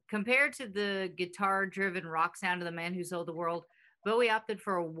 so compared to the guitar-driven rock sound of The Man Who Sold the World, Bowie opted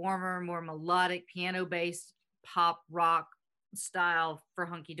for a warmer, more melodic, piano-based pop rock style for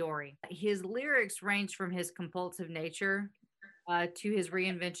Hunky Dory. His lyrics ranged from his compulsive nature to his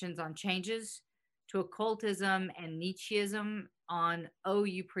reinventions on Changes, to occultism and Nietzscheism on Oh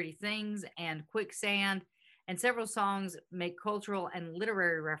You Pretty Things and Quicksand, and several songs make cultural and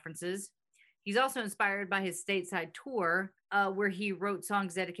literary references. He's also inspired by his stateside tour, where he wrote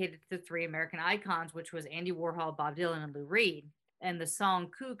songs dedicated to the three American icons, which was Andy Warhol, Bob Dylan, and Lou Reed. And the song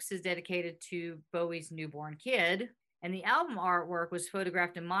Kooks is dedicated to Bowie's newborn kid. And the album artwork was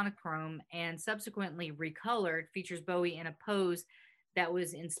photographed in monochrome and subsequently recolored, features Bowie in a pose that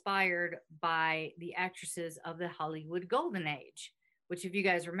was inspired by the actresses of the Hollywood Golden Age, which, if you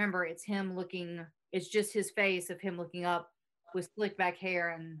guys remember, it's just his face of him looking up with slick back hair,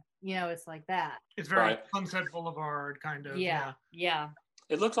 and it's like that. It's very Right. Sunset Boulevard kind of. Yeah.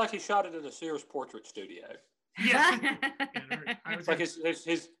 It looks like he shot it in a Sears portrait studio. Yeah. I It's would like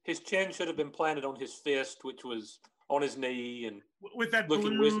say his chin should have been planted on his fist, which was on his knee, and with that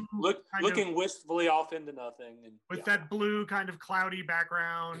looking blue looking wistfully off into nothing. And with that blue kind of cloudy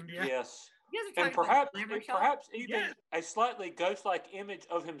background. Yeah. yes, You guys are and talking about glamour shot? perhaps even Yeah. a slightly ghost-like image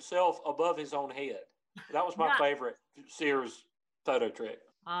of himself above his own head. That was my Yeah. favorite Sears photo trick.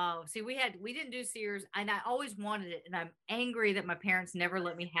 Oh, see, we didn't do Sears, and I always wanted it, and I'm angry that my parents never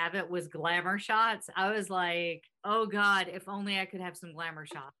let me have it. Was glamour shots? I was like, oh God, if only I could have some glamour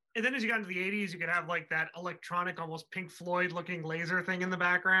shots. And then as you got into the 80s, you could have like that electronic, almost Pink Floyd looking laser thing in the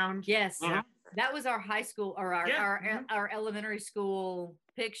background. Yes, Mhm. that was our high school or our Yeah, our, mhm. our elementary school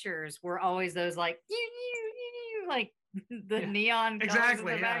pictures were always those like like the Yeah, neon colors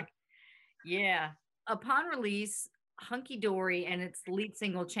exactly, in the yeah. back. Yeah. Upon release, Hunky Dory and its lead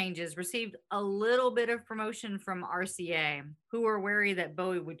single Changes received a little bit of promotion from RCA, who were wary that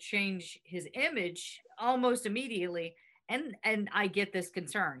Bowie would change his image almost immediately. And I get this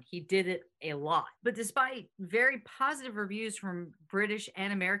concern. He did it a lot. But despite very positive reviews from British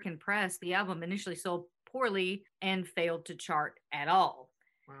and American press, the album initially sold poorly and failed to chart at all.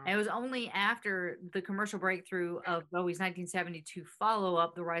 Wow. And it was only after the commercial breakthrough of Bowie's 1972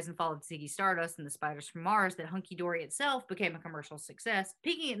 follow-up, The Rise and Fall of Ziggy Stardust and the Spiders from Mars, that Hunky Dory itself became a commercial success,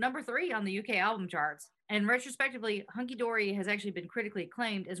 peaking at number 3 on the UK album charts. And retrospectively, Hunky Dory has actually been critically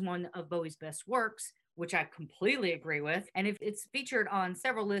acclaimed as one of Bowie's best works, which I completely agree with. And it's featured on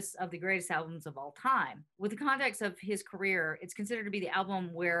several lists of the greatest albums of all time. With the context of his career, it's considered to be the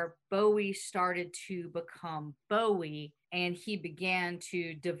album where Bowie started to become Bowie and he began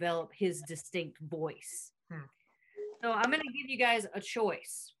to develop his distinct voice. So I'm going to give you guys a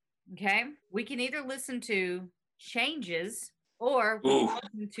choice. Okay. We can either listen to Changes or we can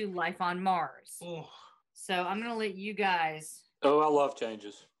listen to Life on Mars. Oh, So I'm going to let you guys. Oh, I love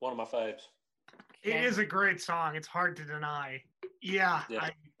Changes. One of my faves. it Okay. is a great song. It's hard to deny. Yeah, Yeah.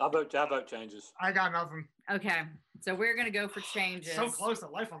 I vote Changes. I got nothing. Okay. So we're going to go for Changes. So close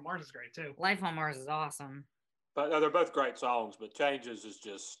that Life on Mars is great too. Life on Mars is awesome. But they're both great songs, but Changes is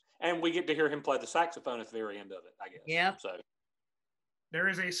just, and we get to hear him play the saxophone at the very end of it, I guess. Yep. So There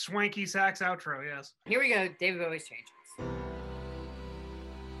is a swanky sax outro, yes. Here we go. David Bowie's Changes.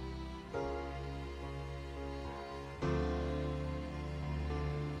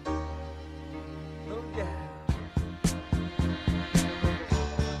 Oh, yeah.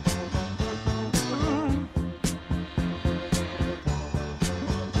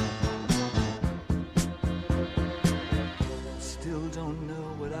 Still don't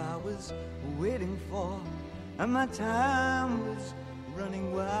know what I was waiting for, and my time was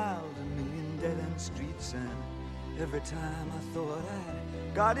running wild, a million dead-end streets, and every time I thought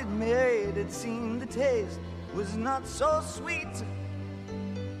I got it made, it seemed the taste was not so sweet.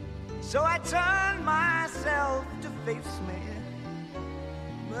 So I turned myself to face me,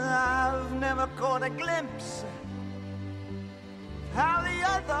 but I've never caught a glimpse of how the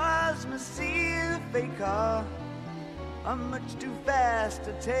others must see the faker. I'm much too fast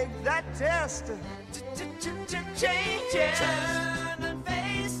to take that test. Changes. Turn and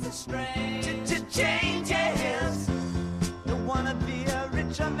face the strain. Changes. Don't wanna be a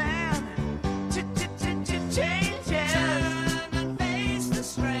richer man. Changes. Turn and face the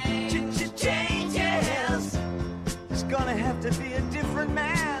strain. Changes. It's gonna have to be a different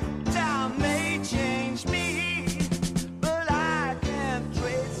man. Time may change me, but I can't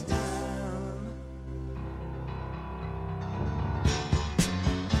trace time.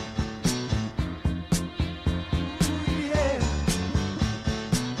 Yeah.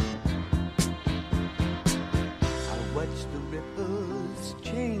 I watch the ripples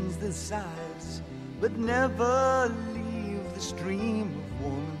change the size, but never leave the stream of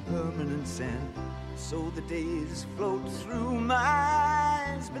warm and permanent sand. So the days float through my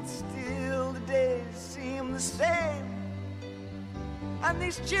eyes, but still the days seem the same. And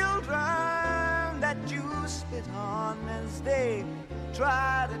these children that you spit on as they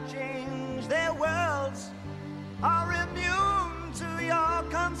try to change their worlds are immune to your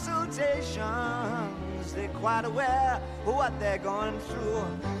consultations. They're quite aware of what they're going through.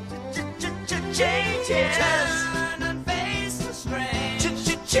 Changes. Turn and face the strain.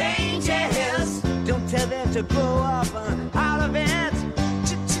 Changes. Don't tell them to grow up out of it.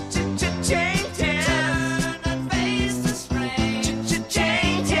 Changes. Turn and face the strain.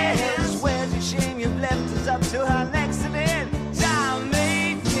 Changes. Where's the shame you've left us up to her next minute? Time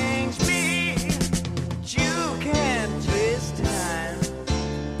may change me, but you can't twist time.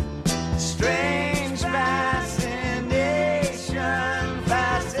 Strange fascination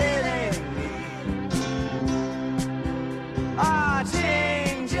fascinating me. Our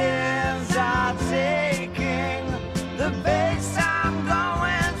changes are taking the pace I'm going.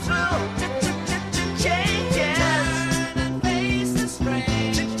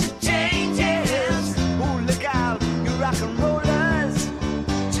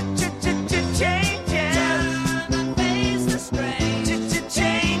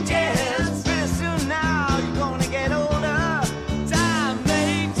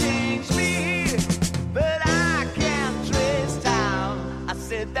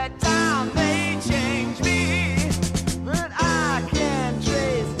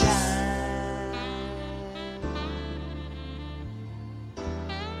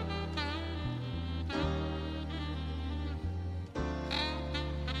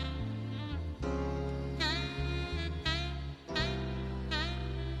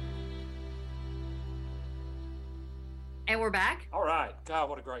 And we're back. All right. God,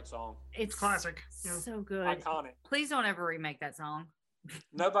 what a great song. It's classic. Yeah. So good. Iconic. Please don't ever remake that song.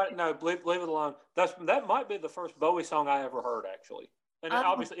 Nobody, no, leave it alone. That might be the first Bowie song I ever heard, actually. And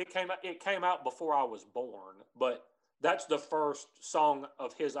obviously, it came out before I was born, but that's the first song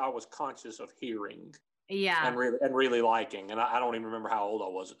of his I was conscious of hearing. Yeah. And really liking. And I don't even remember how old I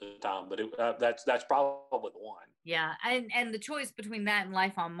was at the time, but that's probably the one. Yeah. And the choice between that and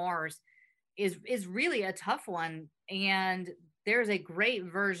Life on Mars is really a tough one. And there's a great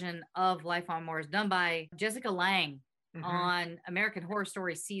version of Life on Mars done by Jessica Lange on American Horror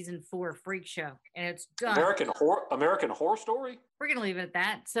Story Season 4 Freak Show. And it's done. American Horror Story? We're going to leave it at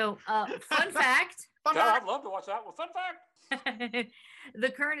that. So, fun fact. God, I'd love to watch that one. Fun fact. The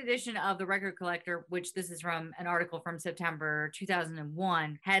current edition of The Record Collector, which this is from an article from September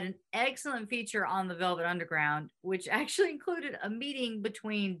 2001, had an excellent feature on the Velvet Underground, which actually included a meeting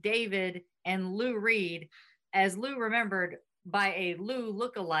between David and Lou Reed, as Lou remembered by a Lou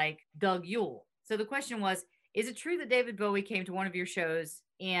lookalike, Doug Yule. So the question was, is it true that David Bowie came to one of your shows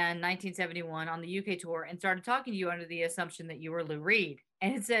in 1971 on the UK tour and started talking to you under the assumption that you were Lou Reed?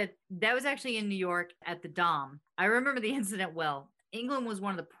 And it said, that was actually in New York at the Dom. I remember the incident well. England was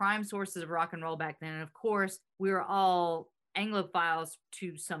one of the prime sources of rock and roll back then. And of course, we were all Anglophiles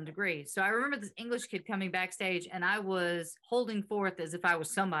to some degree. So I remember this English kid coming backstage and I was holding forth as if I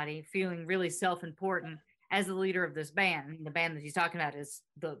was somebody, feeling really self-important as the leader of this band. And the band that he's talking about is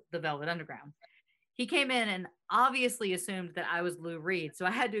the Velvet Underground. He came in and obviously assumed that I was Lou Reed. So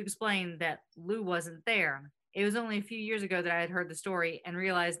I had to explain that Lou wasn't there. It was only a few years ago that I had heard the story and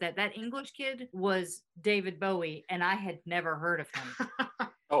realized that that English kid was David Bowie, and I had never heard of him.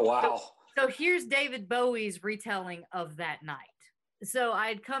 Oh, wow. So here's David Bowie's retelling of that night. So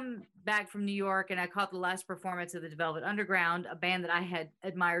I'd come back from New York and I caught the last performance of the Velvet Underground, a band that I had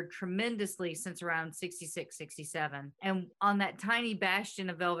admired tremendously since around 66, 67. And on that tiny bastion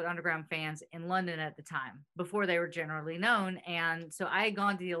of Velvet Underground fans in London at the time, before they were generally known. And so I had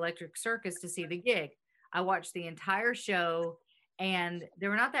gone to the Electric Circus to see the gig. I watched the entire show and there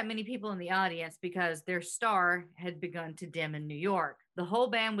were not that many people in the audience because their star had begun to dim in New York. The whole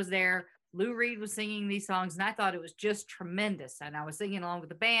band was there. Lou Reed was singing these songs and I thought it was just tremendous. And I was singing along with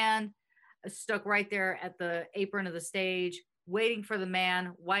the band, stuck right there at the apron of the stage, waiting for the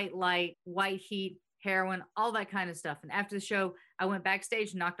man, white light, white heat, heroin, all that kind of stuff. And after the show, I went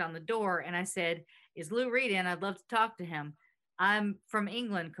backstage, knocked on the door and I said, is Lou Reed in? I'd love to talk to him. I'm from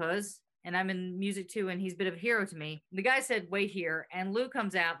England, and I'm in music too, and he's a bit of a hero to me. The guy said, wait here. And Lou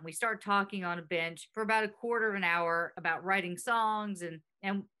comes out and we start talking on a bench for about a quarter of an hour about writing songs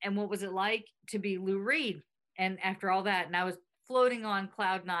and what was it like to be Lou Reed. And after all that, and I was floating on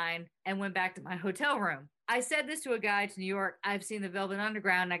cloud 9 and went back to my hotel room. I said this to a guy to New York. I've seen the Velvet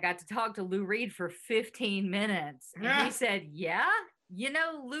Underground and I got to talk to Lou Reed for 15 minutes. And he said, yeah, you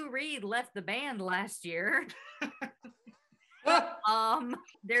know, Lou Reed left the band last year.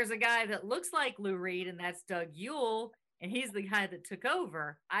 There's a guy that looks like Lou Reed, and that's Doug Yule, and he's the guy that took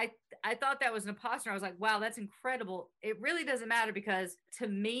over. I thought that was an imposter. I was like, wow, that's incredible. It really doesn't matter because to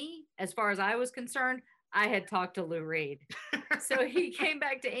me, as far as I was concerned, I had talked to Lou Reed. So he came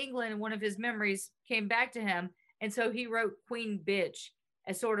back to England, and one of his memories came back to him, and so he wrote Queen Bitch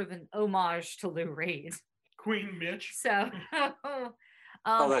as sort of an homage to Lou Reed. Queen Bitch. So,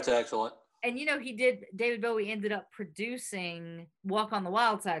 oh, that's excellent. And, you know, David Bowie ended up producing Walk on the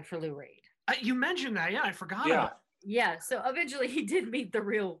Wild Side for Lou Reed. You mentioned that. Yeah, I forgot about it. Yeah, so eventually he did meet the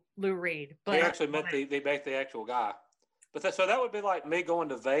real Lou Reed. But he actually met the actual guy. But so that would be like me going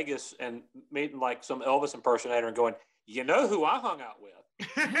to Vegas and meeting like some Elvis impersonator and going, you know who I hung out with?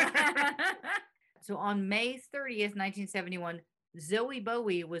 So on May 30th, 1971, Zoe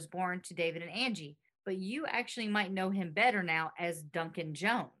Bowie was born to David and Angie. But you actually might know him better now as Duncan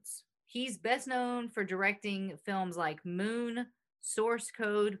Jones. He's best known for directing films like Moon, Source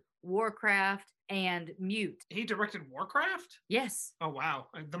Code, Warcraft, and Mute. He directed Warcraft? Yes. Oh, wow.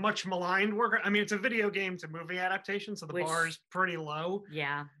 The much maligned Warcraft. I mean, it's a video game to movie adaptation, so the bar is pretty low.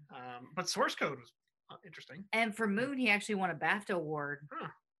 Yeah. But Source Code was interesting. And for Moon, he actually won a BAFTA award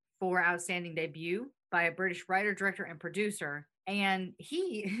for Outstanding Debut by a British writer, director, and producer. And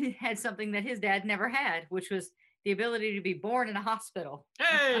he had something that his dad never had, which was the ability to be born in a hospital.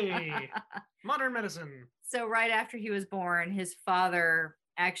 Hey, modern medicine. So right after he was born, his father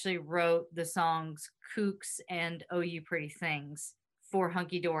actually wrote the songs Kooks and Oh You Pretty Things for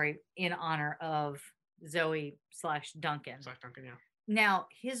Hunky Dory in honor of Zoe/Duncan. Duncan, yeah. Now,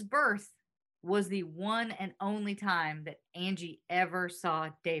 his birth was the one and only time that Angie ever saw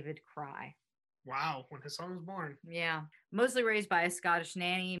David cry. Wow, when his son was born. Yeah. Mostly raised by a Scottish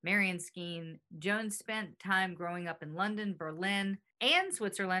nanny, Marion Skene, Jones spent time growing up in London, Berlin, and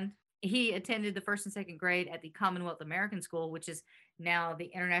Switzerland. He attended the first and second grade at the Commonwealth American School, which is now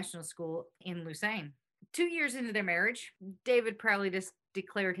the International School in Lausanne. 2 years into their marriage, David proudly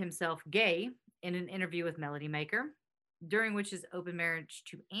declared himself gay in an interview with Melody Maker, during which his open marriage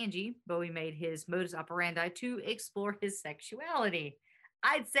to Angie, Bowie made his modus operandi to explore his sexuality.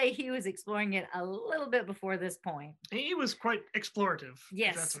 I'd say he was exploring it a little bit before this point. He was quite explorative.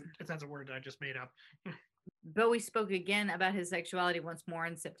 Yes. If that's a word I just made up. Bowie spoke again about his sexuality once more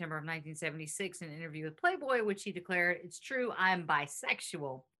in September of 1976 in an interview with Playboy, which he declared, "It's true, I'm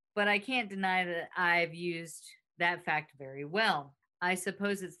bisexual, but I can't deny that I've used that fact very well. I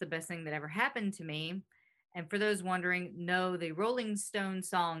suppose it's the best thing that ever happened to me." And for those wondering, no, the Rolling Stone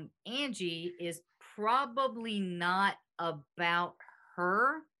song Angie is probably not about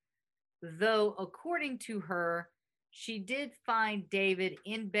her, though according to her, she did find David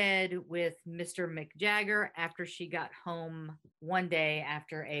in bed with Mr. Mick Jagger after she got home one day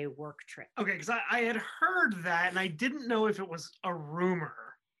after a work trip. Okay, because I had heard that and I didn't know if it was a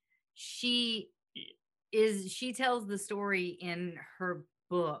rumor. She tells the story in her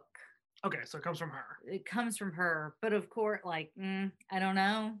book. Okay, so it comes from her. It comes from her, but of course, like, I don't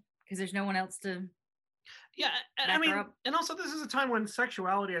know, because there's no one else to. Yeah, I mean, and also this is a time when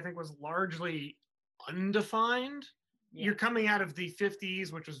sexuality, I think, was largely undefined. Yeah. You're coming out of the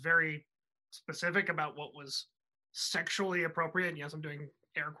 50s, which was very specific about what was sexually appropriate. Yes, I'm doing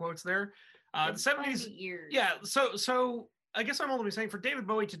air quotes there. The 70s, years. Yeah. So I guess I'm only saying for David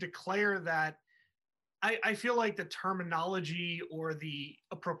Bowie to declare that. I feel like the terminology or the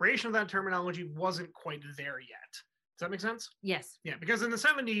appropriation of that terminology wasn't quite there yet. Does that make sense? Yes. Yeah, because in the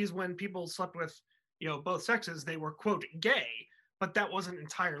 70s, when people slept with, both sexes, they were, quote, gay, but that wasn't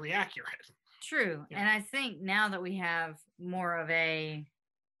entirely accurate. True. Yeah. And I think now that we have more of an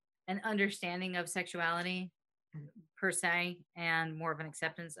understanding of sexuality per se, and more of an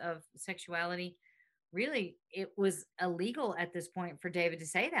acceptance of sexuality, really, it was illegal at this point for David to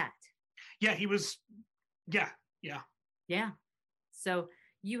say that. Yeah, he was. Yeah. So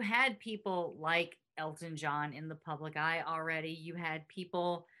you had people like Elton John in the public eye already. You had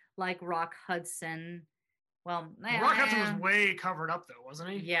people like Rock Hudson. Well, Rock Hudson was way covered up, though,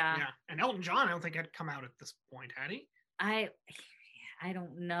 wasn't he? Yeah. And Elton John, I don't think had come out at this point, had he? I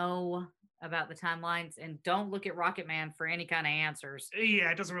don't know about the timelines, and don't look at Rocket Man for any kind of answers. Yeah,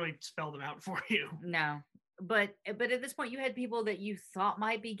 it doesn't really spell them out for you. No, but at this point, you had people that you thought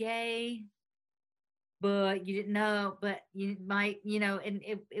might be gay, but you didn't know, but you might, and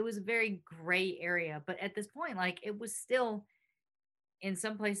it was a very gray area. But at this point, like, it was still in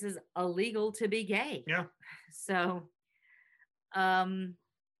some places illegal to be gay. Yeah. So, but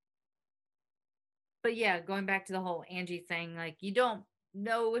yeah, going back to the whole Angie thing, like, you don't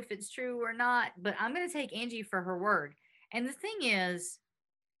know if it's true or not, but I'm going to take Angie for her word. And the thing is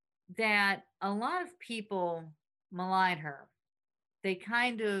that a lot of people malign her. They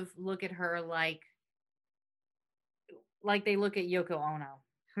kind of look at her like they look at Yoko Ono.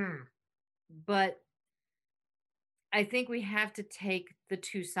 But I think we have to take the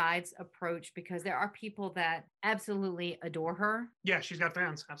two sides approach, because there are people that absolutely adore her. Yeah, she's got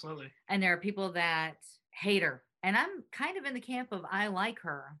fans. Absolutely. And there are people that hate her. And I'm kind of in the camp of I like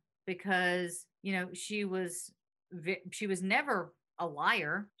her because, she was never a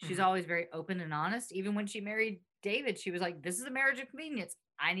liar. She's always very open and honest. Even when she married David, she was like, this is a marriage of convenience.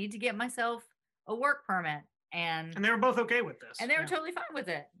 I need to get myself a work permit. And they were both okay with this. And they were totally fine with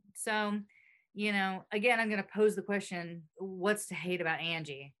it. So, again, I'm going to pose the question, what's to hate about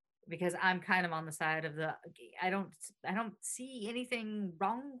Angie? Because I'm kind of on the side of I don't see anything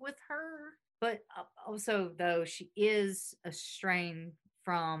wrong with her. But also, though, she is a strain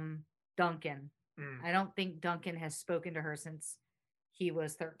from Duncan. I don't think Duncan has spoken to her since he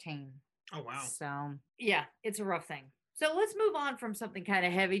was 13. Oh, wow. So, yeah, it's a rough thing. So let's move on from something kind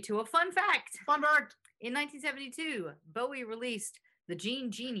of heavy to a fun fact. Fun fact. In 1972, Bowie released the Jean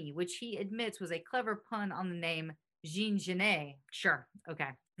Genie, which he admits was a clever pun on the name Jean Genet. Sure. Okay.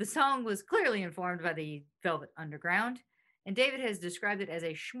 The song was clearly informed by the Velvet Underground, and David has described it as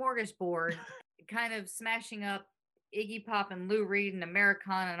a smorgasbord, kind of smashing up Iggy Pop and Lou Reed and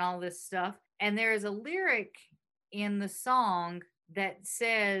Americana and all this stuff. And there is a lyric in the song that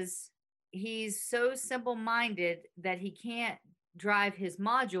says he's so simple-minded that he can't drive his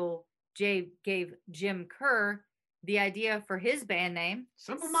module. Jay gave Jim Kerr the idea for his band name.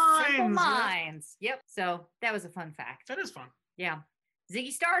 Simple Minds. Simple Minds. Yep. So that was a fun fact. That is fun. Yeah.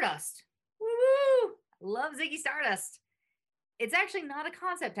 Ziggy Stardust. Woo! Love Ziggy Stardust. It's actually not a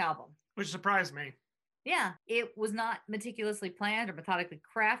concept album. Which surprised me. Yeah, it was not meticulously planned or methodically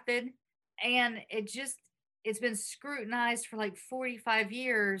crafted. And it's been scrutinized for like 45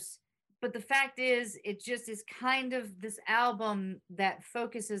 years. But the fact is, it just is kind of this album that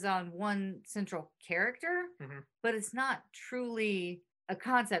focuses on one central character, but it's not truly a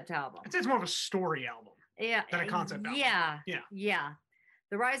concept album. I'd say it's more of a story album than a concept album. Yeah.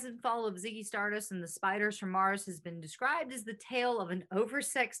 The rise and fall of Ziggy Stardust and the Spiders from Mars has been described as the tale of an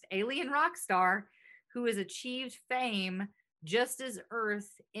oversexed alien rock star who has achieved fame just as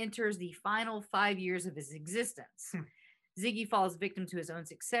Earth enters the final 5 years of his existence. Ziggy falls victim to his own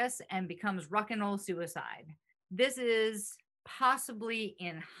success and becomes rock and roll suicide. This is possibly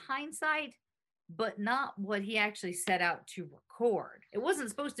in hindsight, but not what he actually set out to record. It wasn't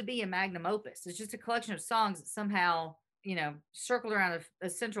supposed to be a magnum opus. It's just a collection of songs that somehow, circled around a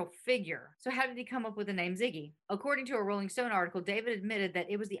central figure. So how did he come up with the name Ziggy? According to a Rolling Stone article, David admitted that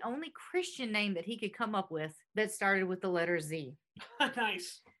it was the only Christian name that he could come up with that started with the letter Z.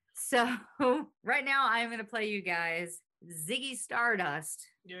 Nice. So right now I'm going to play you guys Ziggy Stardust.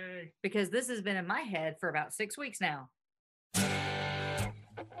 Yay. Because this has been in my head for about 6 weeks now.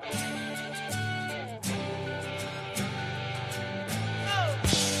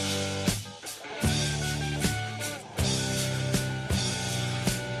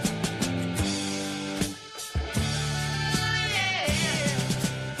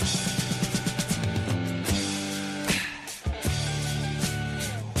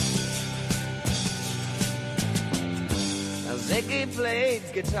 Ziggy played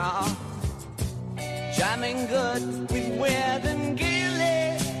guitar, jamming good with Weird and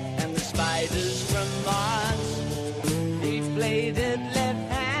Gilly and the Spiders from Mars. He played it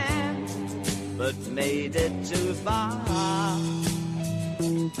left hand, but made it too far.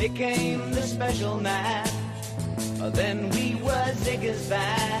 Became the special man, then we were Ziggy's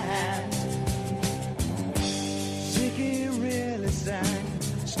band. Ziggy really sang,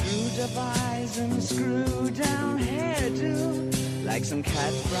 screwed up eyes and screwed down hairdo, like some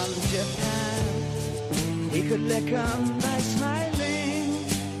cat from Japan. He could lick 'em by smiling,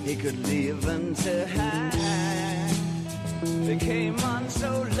 he could leave 'em to hang. They came on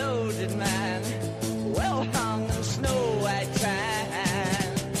so loaded, man, well hung in snow white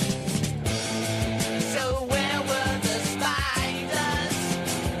tan. So where were the spiders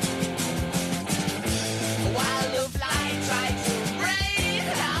while the fly tried to break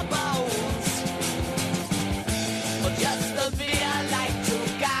our bones? Well, just the fear like to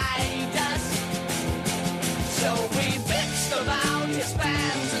guide us. So we bitched about his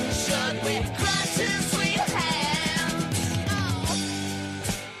fans and should we crush his sweet hands? Oh.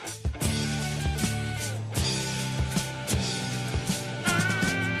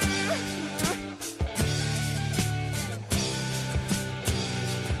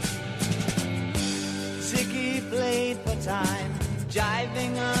 Ziggy played for time,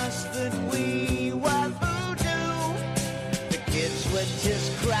 jiving us that we were voodoo. The kids were just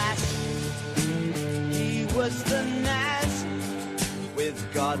crass, he was the Nas with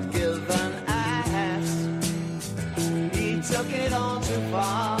God-given ass. He took it all too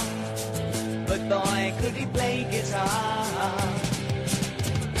far, but boy could he play guitar.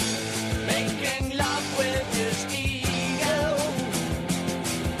 Making love with his ego,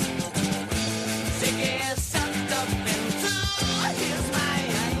 Ziggy sucked up into his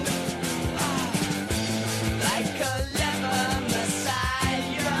mind, like a leper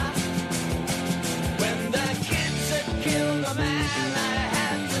messiah. When the kids had killed a man, I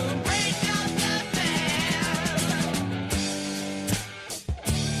had to break up the band.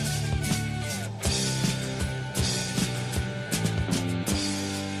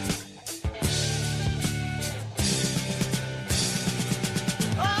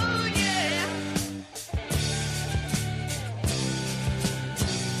 Oh yeah.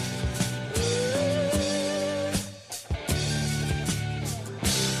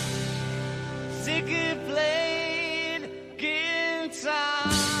 Ziggy played guitar.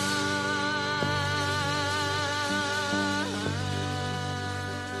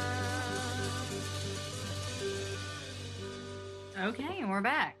 Okay, and we're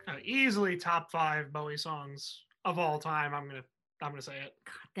back. Easily top 5 Bowie songs of all time. I'm gonna say it.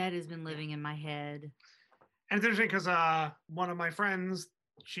 God, that has been living in my head. And it's interesting because one of my friends,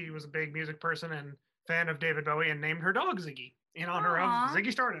 she was a big music person and fan of David Bowie, and named her dog Ziggy in honor Aw. of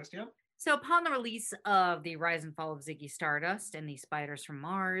Ziggy Stardust. Yep. So upon the release of The Rise and Fall of Ziggy Stardust and the Spiders from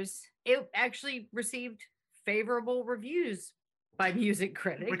Mars, it actually received favorable reviews by music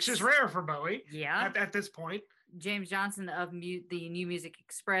critics. Which is rare for Bowie Yeah. at this point. James Johnson of the New Music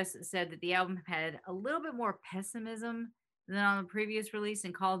Express said that the album had a little bit more pessimism than on the previous release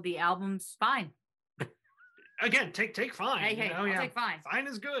and called the albums Fine. Again, take Fine. Hey, I'll take Fine. Fine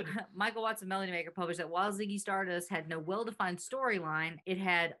is good. Michael Watts of Melody Maker published that while Ziggy Stardust had no well-defined storyline, it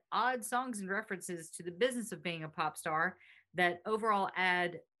had odd songs and references to the business of being a pop star that overall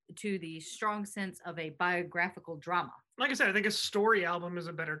add to the strong sense of a biographical drama. Like I said, I think a story album is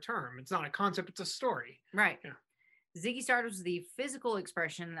a better term. It's not a concept, it's a story. Right. Yeah. Ziggy Stardust was the physical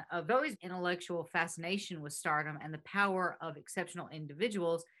expression of Bowie's intellectual fascination with stardom and the power of exceptional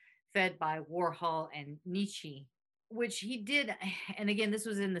individuals fed by Warhol and Nietzsche, which he did. And again, this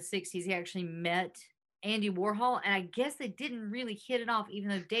was in the 60s. He actually met Andy Warhol, and I guess they didn't really hit it off, even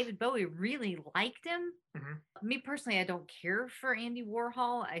though David Bowie really liked him. Mm-hmm. Me personally, I don't care for Andy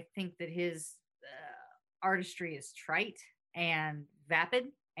Warhol. I think that his artistry is trite and vapid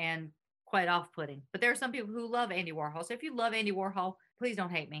and quite off-putting. But there are some people who love Andy Warhol. So if you love Andy Warhol, please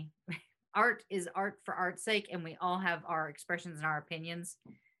don't hate me. Art is art for art's sake, and we all have our expressions and our opinions.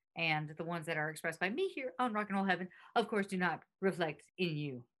 And the ones that are expressed by me here on Rock and Roll Heaven, of course, do not reflect in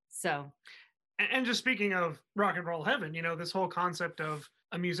you. So, and just speaking of Rock and Roll Heaven, you know, this whole concept of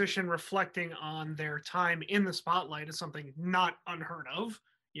a musician reflecting on their time in the spotlight is something not unheard of.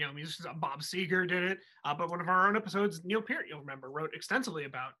 You know, musicians, Bob Seger did it, but one of our own episodes, Neil Peart, you'll remember, wrote extensively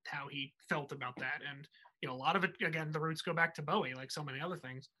about how he felt about that. And, you know, a lot of it, again, the roots go back to Bowie, like so many other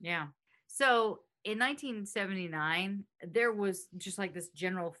things. Yeah. So in 1979, there was just like this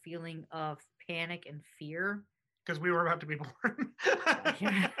general feeling of panic and fear. Because we were about to be born.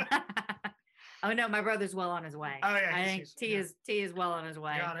 Oh no, my brother's well on his way. Oh yeah, I think T is well on his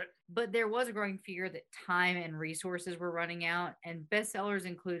way. Got it. But there was a growing fear that time and resources were running out, and bestsellers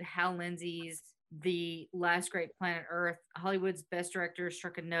include Hal Lindsey's The Last Great Planet Earth. Hollywood's best director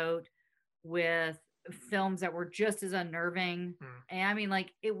struck a note with films that were just as unnerving. And I mean,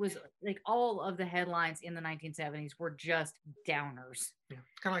 like, it was like all of the headlines in the 1970s were just downers. Yeah,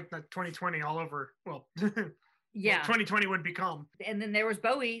 it's kind of like the 2020 all over. Well, yeah, 2020 would become. And then there was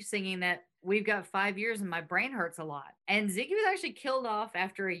Bowie singing that we've got 5 years and my brain hurts a lot. And Ziggy was actually killed off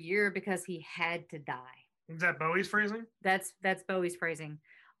after a year because he had to die. Is that Bowie's phrasing? That's Bowie's phrasing.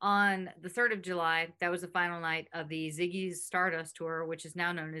 On the 3rd of July, that was the final night of the Ziggy's Stardust tour, which is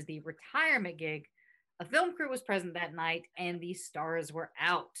now known as the retirement gig. A film crew was present that night, and the stars were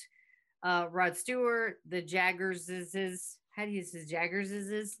out. Rod Stewart, the Jaggers' how do you say Jaggers?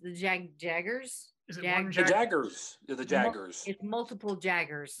 The Jaggers? Is it one Jaggers? The Jaggers. They're the Jaggers. It's multiple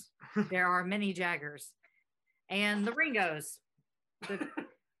Jaggers. There are many Jaggers. And the Ringos.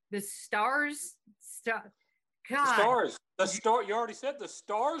 The stars. God. The stars. You already said the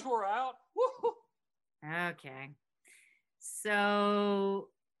stars were out. Woo-hoo. Okay. So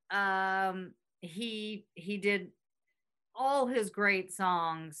he did all his great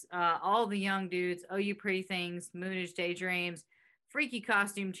songs, all the young dudes, Oh You Pretty Things, Moonish Daydreams, freaky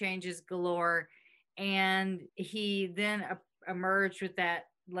costume changes galore. And he then emerged with that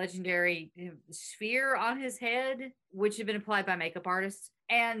legendary sphere on his head, which had been applied by makeup artists.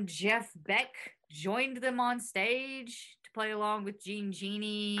 And Jeff Beck joined them on stage to play along with Gene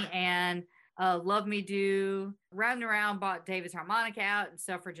Genie and Love Me Do. Round and Around bought David's harmonica out, and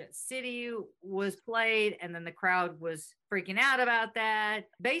Suffragette City was played, and then the crowd was freaking out about that.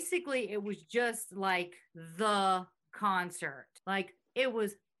 Basically, it was just like the concert. Like, it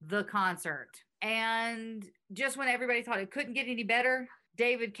was the concert. And just when everybody thought it couldn't get any better,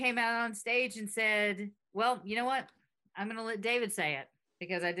 David came out on stage and said, well, you know what? I'm going to let David say it,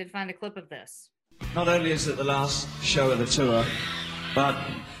 because I did find a clip of this. Not only is it the last show of the tour, but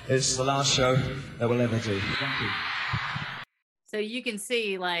it's the last show that we'll ever do. Thank you. So you can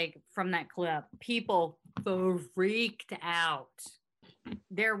see, like, from that clip, people freaked out.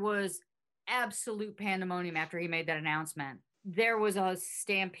 There was absolute pandemonium after he made that announcement. There was a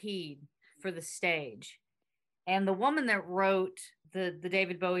stampede for the stage. And the woman that wrote the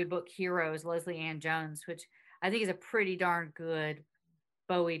David Bowie book Heroes, Leslie Ann Jones, which I think is a pretty darn good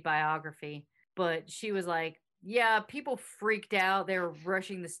Bowie biography. But she was like, yeah, people freaked out. They were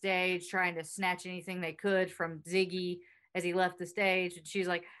rushing the stage, trying to snatch anything they could from Ziggy as he left the stage. And she's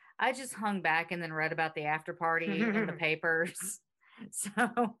like, I just hung back and then read about the after party in the papers. So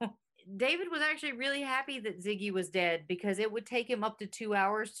David was actually really happy that Ziggy was dead, because it would take him up to 2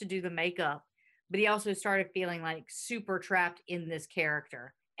 hours to do the makeup. But he also started feeling like super trapped in this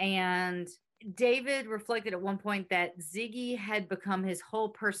character. And David reflected at one point that Ziggy had become his whole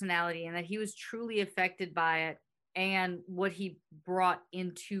personality, and that he was truly affected by it and what he brought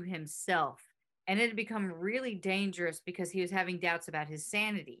into himself. And it had become really dangerous because he was having doubts about his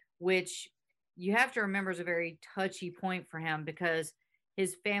sanity, which you have to remember is a very touchy point for him, because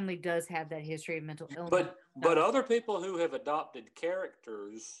his family does have that history of mental illness. But But other people who have adopted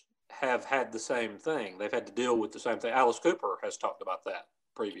characters have had the same thing. They've had to deal with the same thing. Alice Cooper has talked about that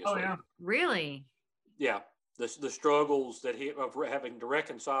previously. Oh, yeah. Really? Yeah. The struggles that of having to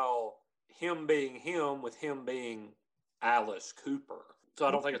reconcile him being him with him being Alice Cooper. So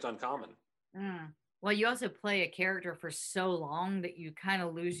I don't think it's uncommon. Well, you also play a character for so long that you kind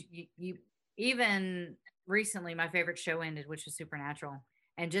of lose. You even recently, my favorite show ended, which was Supernatural.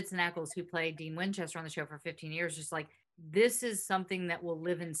 And Jensen Ackles, who played Dean Winchester on the show for 15 years, just like, this is something that will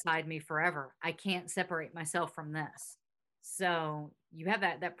live inside me forever. I can't separate myself from this. So you have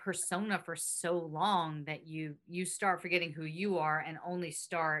that persona for so long that you start forgetting who you are and only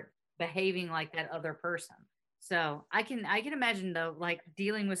start behaving like that other person. So I can imagine, though, like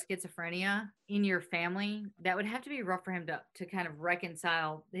dealing with schizophrenia in your family, that would have to be rough for him to kind of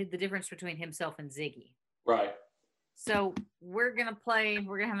reconcile the difference between himself and Ziggy. Right. So we're going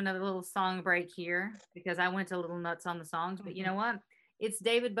to have another little song break here because I went a little nuts on the songs, but you know what? It's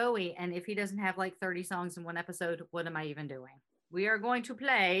David Bowie. And if he doesn't have like 30 songs in one episode, what am I even doing? We are going to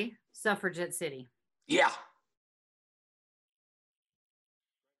play Suffragette City. Yeah.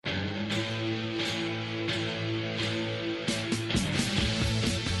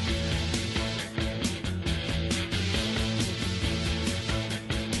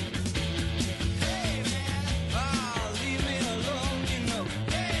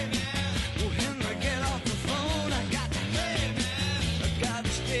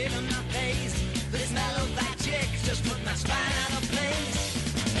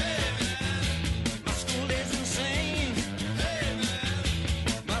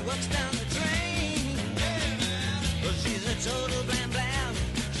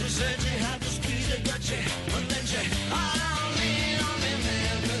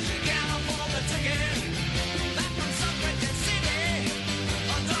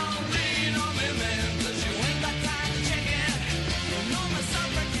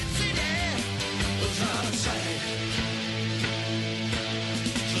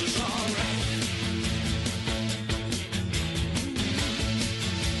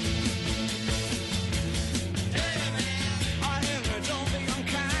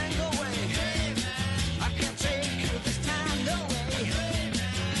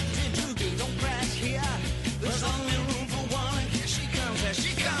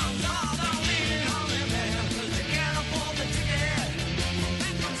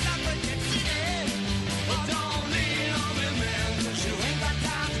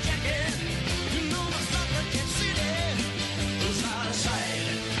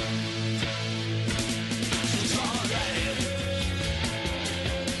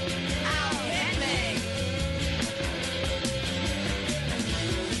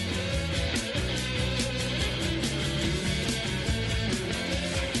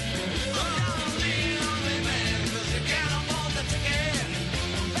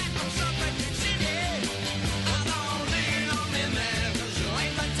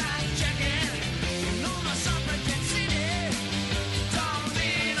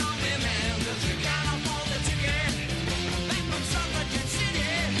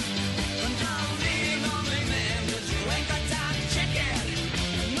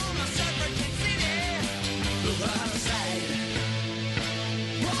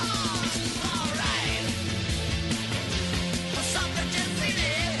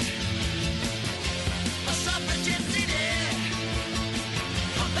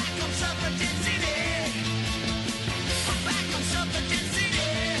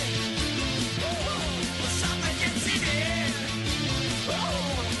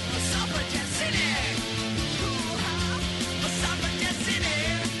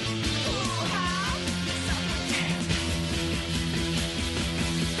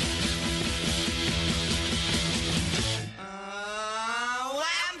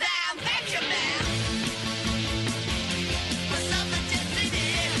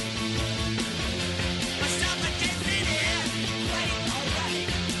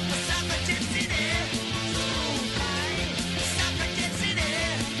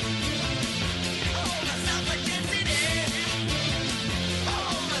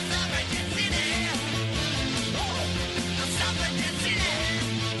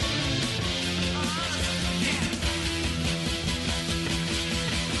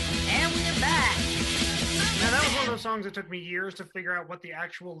 Songs it took me years to figure out what the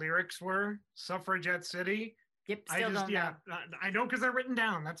actual lyrics were. Suffragette City. Yep, still don't know. I know because they're written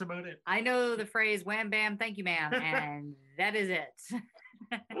down. That's about it. I know the phrase "wham bam, thank you, ma'am," and that is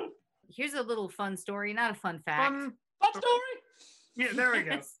it. Here's a little fun story, not a fun fact. Fun story. Yeah, there we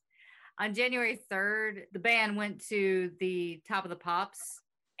go. On January 3rd, the band went to the Top of the Pops,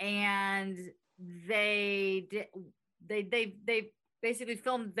 and they basically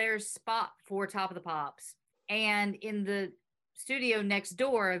filmed their spot for Top of the Pops, and in the studio next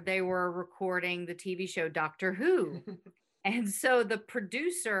door they were recording the TV show Doctor Who. And so the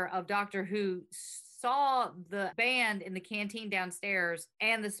producer of Doctor Who saw the band in the canteen downstairs,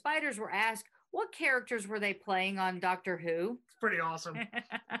 and the Spiders were asked what characters were they playing on Doctor Who. It's pretty awesome.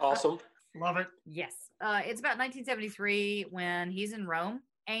 Awesome. Love it. Yes. It's about 1973 when he's in Rome,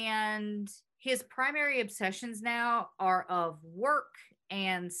 and his primary obsessions now are of work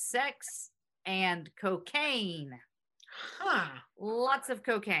and sex and cocaine. Huh. Lots of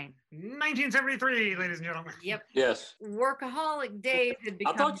cocaine. 1973, ladies and gentlemen. Yep. Yes. Workaholic Dave had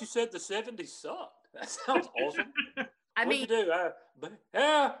become... I thought you said the 70s sucked. That sounds awesome. I mean, What'd you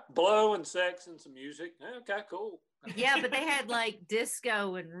do? Blow and sex and some music. Okay, cool. Yeah, but they had like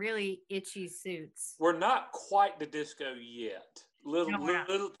disco and really itchy suits. We're not quite to disco yet. Little bit later.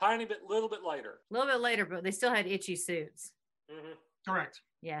 A little bit later, but they still had itchy suits. Mm-hmm. Correct.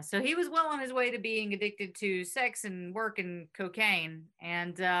 Yeah, so he was well on his way to being addicted to sex and work and cocaine.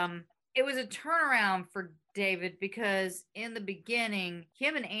 And it was a turnaround for David because in the beginning,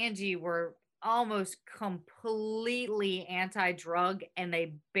 him and Angie were almost completely anti-drug and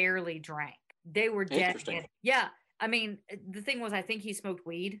they barely drank. They were dead. Yeah. I mean, the thing was, I think he smoked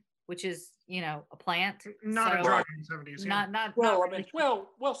weed, which is, a plant. Not a drug in the 70s. Yeah. Not well, really. Well,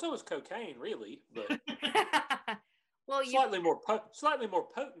 so is cocaine, really, but well, slightly more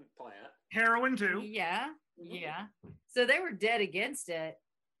potent plant. Heroin too. Yeah. So they were dead against it.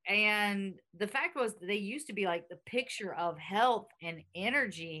 And the fact was that they used to be like the picture of health and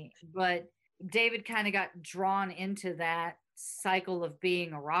energy, but David kind of got drawn into that cycle of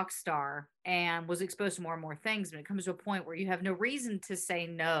being a rock star and was exposed to more and more things. And it comes to a point where you have no reason to say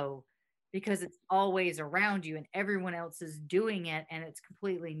no because it's always around you and everyone else is doing it and it's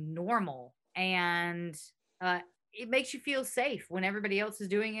completely normal. And it makes you feel safe when everybody else is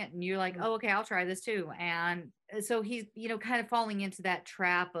doing it and you're like, oh, okay, I'll try this too. And so he's, kind of falling into that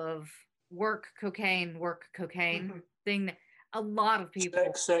trap of work, cocaine thing that a lot of people.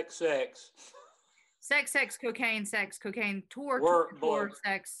 Sex, cocaine, tour, sex, cocaine, blow. Work,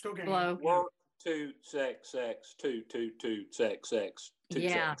 sex, sex.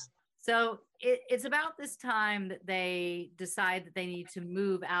 Yeah. So it's about this time that they decide that they need to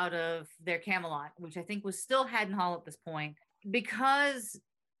move out of their Camelot, which I think was still Haddon Hall at this point, because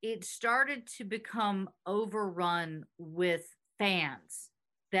it started to become overrun with fans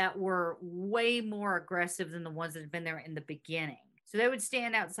that were way more aggressive than the ones that had been there in the beginning. So they would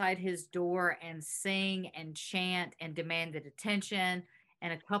stand outside his door and sing and chant and demanded attention.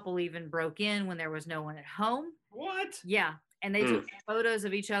 And a couple even broke in when there was no one at home. What? Yeah. And they took photos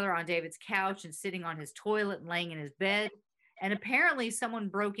of each other on David's couch and sitting on his toilet and laying in his bed. And apparently someone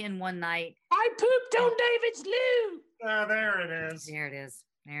broke in one night. I pooped on David's loo. There it is.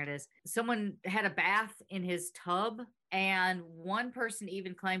 There it is. Someone had a bath in his tub. And one person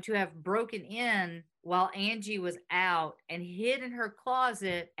even claimed to have broken in while Angie was out and hid in her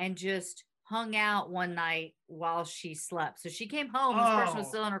closet and just hung out one night while she slept. So she came home. This person was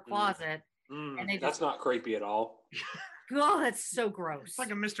still in her closet. And that's not creepy at all. Oh, that's so gross. It's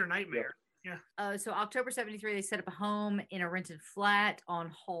like a Mr. Nightmare. Yeah. So October 73, they set up a home in a rented flat on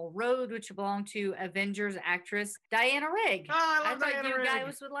Hall Road, which belonged to Avengers actress Diana Rigg. Oh, I thought Diana you Rigg.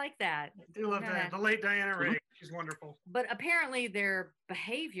 guys would like that. I do love that. The late Diana Rigg. She's wonderful. But apparently their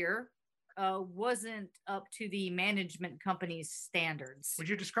behavior wasn't up to the management company's standards. Would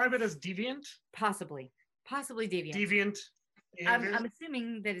you describe it as deviant? Possibly deviant. Deviant. I'm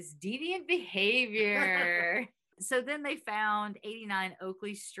assuming that it's deviant behavior. So then they found 89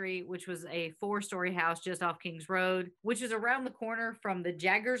 Oakley Street, which was a 4-story house just off Kings Road, which is around the corner from the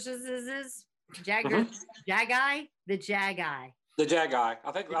Jaggers. Jaggai. The Jaggai.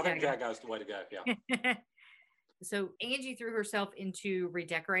 I think Jaggai's the way to go. Yeah. So Angie threw herself into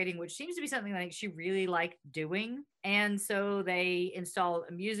redecorating, which seems to be something like she really liked doing. And so they installed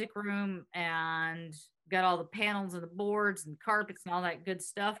a music room and got all the panels and the boards and carpets and all that good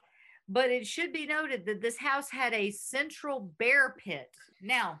stuff. But it should be noted that this house had a central bear pit.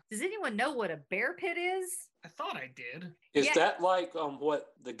 Now, does anyone know what a bear pit is? I thought I did. Is that like what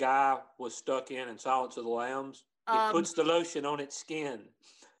the guy was stuck in Silence of the Lambs? It puts the lotion on its skin.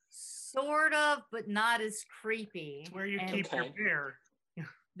 Sort of, but not as creepy. It's where you keep your bear.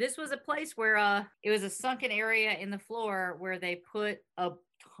 This was a place where it was a sunken area in the floor where they put a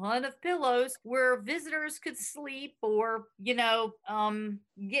ton of pillows where visitors could sleep or, get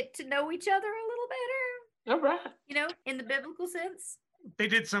to know each other a little better. All right. In the biblical sense. They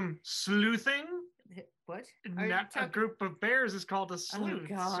did some sleuthing. What? A group of bears is called a sleuth.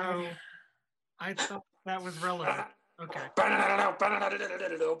 Oh, God. So I thought that was relevant. Okay.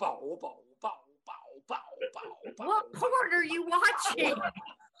 What porn are you watching?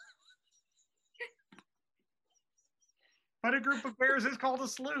 But a group of bears is called a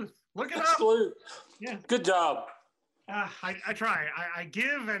sleuth. Look it up. Sleuth. Yeah. Good job. I try. I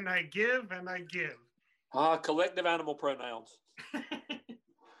give and I give and I give. Collective animal pronouns.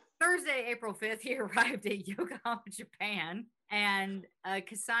 Thursday, April 5th, he arrived at Yokohama, Japan, and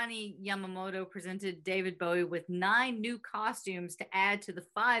Kasane Yamamoto presented David Bowie with 9 new costumes to add to the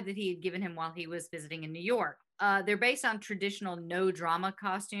 5 that he had given him while he was visiting in New York. They're based on traditional no drama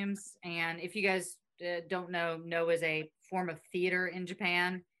costumes, and if you guys don't know, no is a form of theater in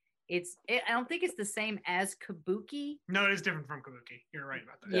Japan. I don't think it's the same as kabuki. No, it is different from kabuki. You're right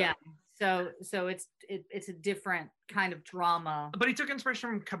about that. Yeah. So it's a different kind of drama. But he took inspiration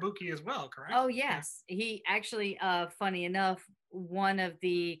from kabuki as well, correct? Oh yes, he actually, funny enough, one of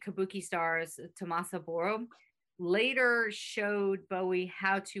the kabuki stars, Tomasa Boro, later showed Bowie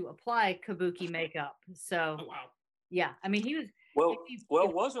how to apply kabuki makeup. So, Oh, wow. yeah, I mean, he was.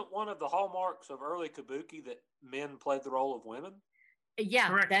 Wasn't one of the hallmarks of early kabuki that men played the role of women? Yeah,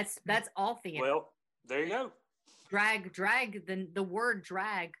 Correct. that's all theater. Well, there you go. Drag. The word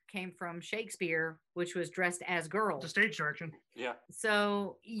drag came from Shakespeare, which was dressed as girls. The stage direction. Yeah.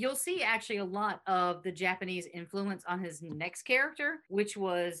 So you'll see actually a lot of the Japanese influence on his next character, which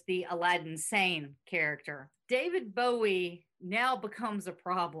was the Aladdin Sane character. David Bowie now becomes a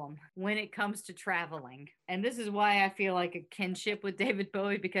problem when it comes to traveling. And this is why I feel like a kinship with David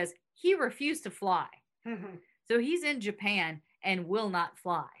Bowie, because he refused to fly. So he's in Japan and will not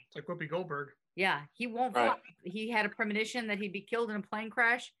fly. It's like Whoopi Goldberg. Yeah, he won't Right. fly. He had a premonition that he'd be killed in a plane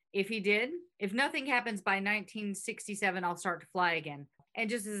crash if he did. If nothing happens by 1967, I'll start to fly again. And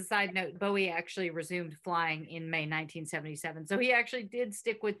just as a side note, Bowie actually resumed flying in May 1977. So he actually did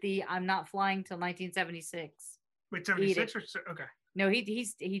stick with the I'm not flying till 1976. Wait, 76 or okay. No, he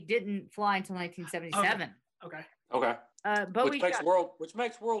didn't fly until 1977. Okay. Okay. Bowie Which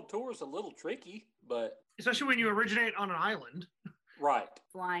makes world tours a little tricky, but Especially when you originate on an island. right.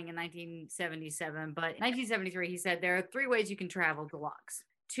 flying in 1977, but 1973, he said there are 3 ways you can travel deluxe: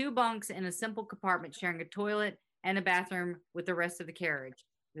 2 bunks in a simple compartment sharing a toilet and a bathroom with the rest of the carriage.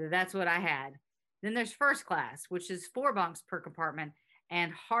 That's what I had. Then there's first class, which is 4 bunks per compartment,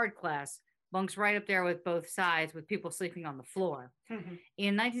 and hard class, bunks right up there with both sides with people sleeping on the floor.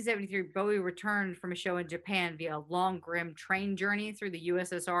 In 1973, Bowie returned from a show in Japan via a long, grim train journey through the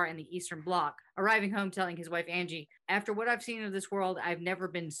USSR and the Eastern Bloc, arriving home telling his wife, Angie, "After what I've seen of this world, I've never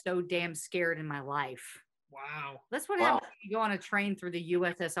been so damn scared in my life." Wow. That's what happens when you go on a train through the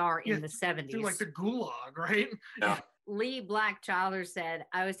USSR in the 70s. Through like the gulag, right? Yeah. Lee Black Childer said,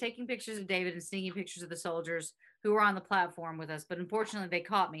 "I was taking pictures of David and sneaking pictures of the soldiers who were on the platform with us, but unfortunately they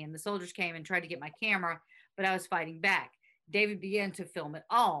caught me and the soldiers came and tried to get my camera, but I was fighting back. David began to film it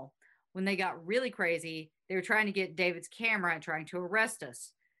all. When they got really crazy, they were trying to get David's camera and trying to arrest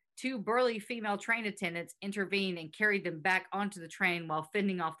us. 2 burly female train attendants intervened and carried them back onto the train while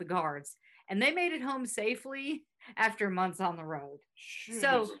fending off the guards. And they made it home safely after months on the road."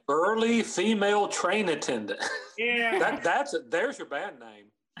 So Burly female train attendant. Yeah. There's your band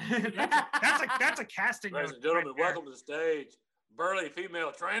name. that's a casting Ladies note and gentlemen, right there. welcome to the stage. Burly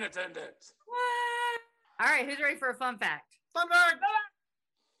female train attendant. all right, who's ready for a fun fact? Fun fact!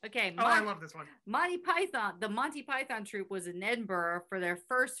 Okay, Oh, I love this one. the Monty Python troupe was in Edinburgh for their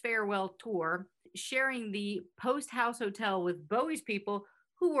first farewell tour, sharing the Post House Hotel with Bowie's people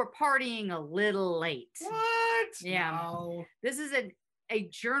who were partying a little late. What? Yeah. No. This is a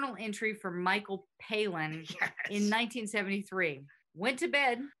journal entry from Michael Palin in 1973. Went to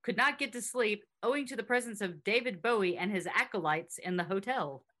bed, could not get to sleep, owing to the presence of David Bowie and his acolytes in the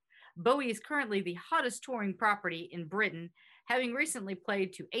hotel. Bowie is currently the hottest touring property in Britain, having recently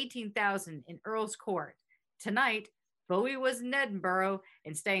played to 18,000 in Earl's Court. Tonight, Bowie was in Edinburgh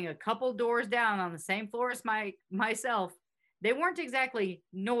and staying a couple doors down on the same floor as myself. They weren't exactly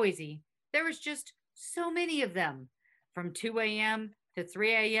noisy. There was just so many of them. From 2 a.m. to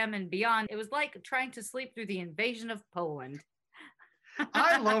 3 a.m. and beyond, it was like trying to sleep through the invasion of Poland.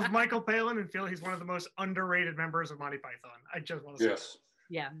 I love Michael Palin and feel he's one of the most underrated members of Monty Python. I just want to say Yes.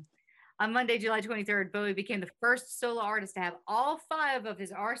 Yeah. On Monday, July 23rd, Bowie became the first solo artist to have all 5 of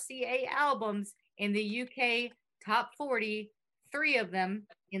his RCA albums in the UK top 40, 3 of them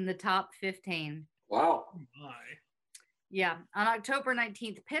in the top 15. Wow. that. My. Yeah. On October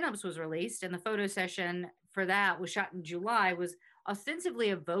 19th, Pinups was released, and the photo session for that was shot in July, was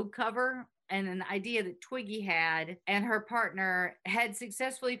ostensibly a Vogue cover and an idea that Twiggy had, and her partner had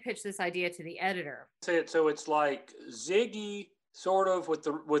successfully pitched this idea to the editor. So it's like Ziggy sort of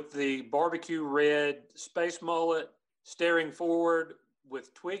with the barbecue red space mullet, staring forward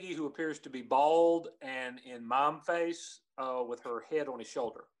with Twiggy, who appears to be bald and in mom face, with her head on his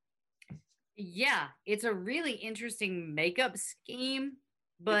shoulder. Yeah, it's a really interesting makeup scheme,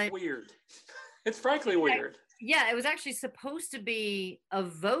 but it's weird. It's frankly weird. Yeah, it was actually supposed to be a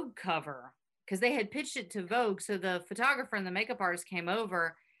Vogue cover because they had pitched it to Vogue. So the photographer and the makeup artist came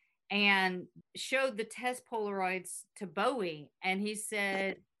over and showed the test Polaroids to Bowie. And he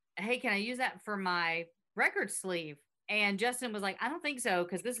said, hey, can I use that for my record sleeve? And Justin was like, I don't think so,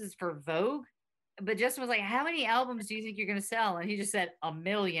 because this is for Vogue. But Justin was like, how many albums do you think you're going to sell? And he just said 1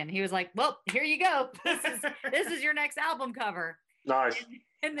 million. He was like, well, here you go. This is your next album cover. Nice.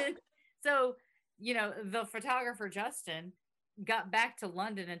 And then, so, you know, the photographer, Justin, got back to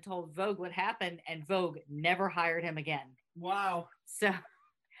London and told Vogue what happened, and Vogue never hired him again. Wow.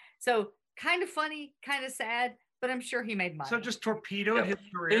 So kind of funny, kind of sad, but I'm sure he made money. So just torpedoed his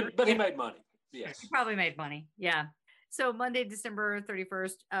career. But he made money. Yes. He probably made money. Yeah. So Monday, December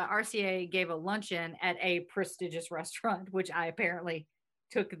 31st, RCA gave a luncheon at a prestigious restaurant, which I apparently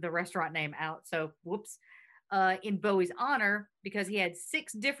took the restaurant name out. So whoops. In Bowie's honor, because he had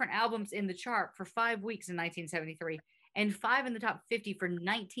 6 different albums in the chart for 5 weeks in 1973 and 5 in the top 50 for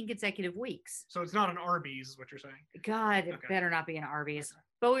 19 consecutive weeks. So it's not an Arby's is what you're saying. God, it better not be an Arby's.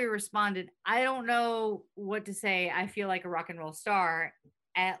 Bowie responded, I don't know what to say. I feel like a rock and roll star.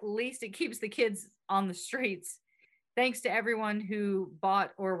 At least it keeps the kids on the streets. Thanks to everyone who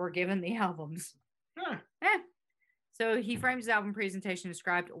bought or were given the albums. Huh. So he framed his album presentation,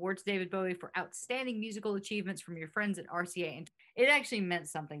 described awards to David Bowie for outstanding musical achievements from your friends at RCA. And it actually meant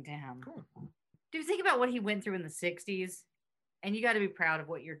something to him. Cool. Dude, think about what he went through in the 60s. And you got to be proud of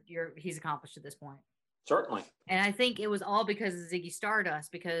what he's accomplished at this point. Certainly. And I think it was all because of Ziggy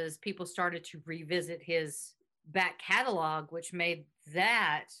Stardust, because people started to revisit his back catalog, which made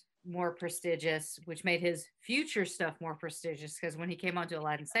that more prestigious, which made his future stuff more prestigious, because when he came onto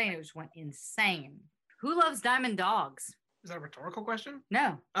Aladdin Sane, it just went insane. Who loves Diamond Dogs? Is that a rhetorical question?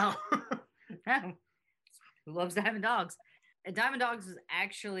 No. Oh. No. Who loves Diamond Dogs? Diamond Dogs is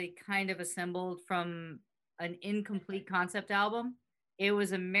actually kind of assembled from an incomplete concept album. It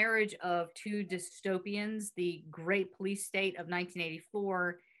was a marriage of 2 dystopians, the Great Police State of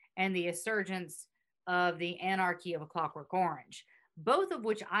 1984 and the Insurgents of the Anarchy of A Clockwork Orange, both of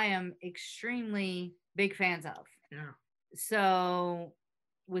which I am extremely big fans of. Yeah. So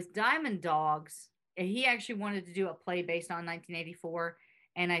with Diamond Dogs, he actually wanted to do a play based on 1984,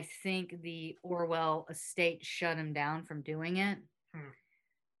 and I think the Orwell estate shut him down from doing it,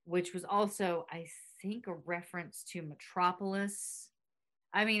 which was also, I think, a reference to Metropolis.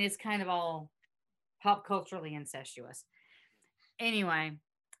 I mean, it's kind of all pop culturally incestuous. Anyway,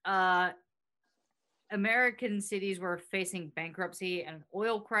 American cities were facing bankruptcy and an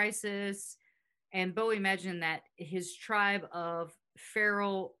oil crisis, and Bowie imagined that his tribe of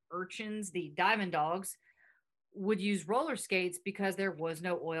feral urchins, the Diamond Dogs, would use roller skates because there was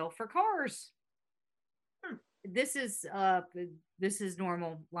no oil for cars. This is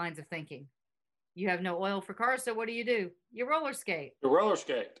normal lines of thinking. You have no oil for cars, so what do? You roller skate. The roller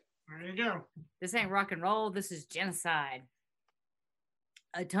skate. There you go. This ain't rock and roll. This is genocide.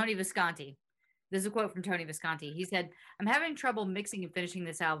 Tony Visconti. This is a quote from Tony Visconti. He said, I'm having trouble mixing and finishing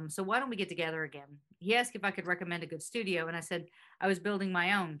this album, so why don't we get together again? He asked if I could recommend a good studio, and I said I was building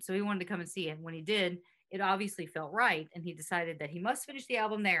my own, so he wanted to come and see it. When he did, it obviously felt right, and he decided that he must finish the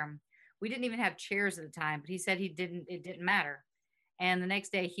album there. We didn't even have chairs at the time, but he said it didn't matter. And the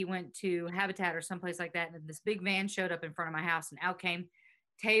next day he went to Habitat or someplace like that, and this big van showed up in front of my house, and out came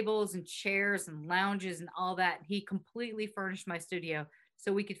tables and chairs and lounges and all that. He completely furnished my studio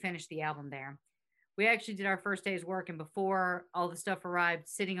so we could finish the album there. We actually did our first day's work, and before all the stuff arrived,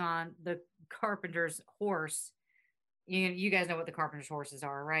 sitting on the carpenter's horse. You guys know what the carpenter's horses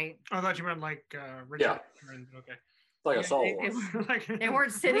are, right? I thought you meant like Richard. Yeah. Okay. Like a soul horse. They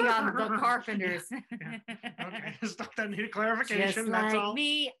weren't sitting on the carpenters. Okay, stop that. Need clarification. Just That's like all.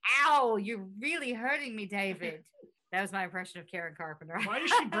 me. Ow, you're really hurting me, David. That was my impression of Karen Carpenter. Why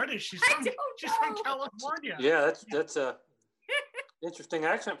is she British? She's from California. Yeah, that's a interesting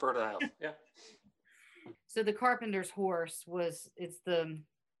accent for her to have. Yeah. So the carpenter's horse it's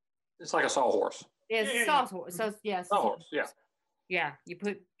like a sawhorse. Yeah, it's a sawhorse. So yeah, Sawhorse. Yeah. Yeah, you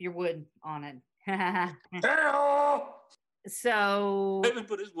put your wood on it. Hell! So David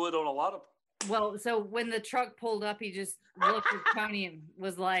put his wood on a lot of. Well, so when the truck pulled up, he just looked at Tony and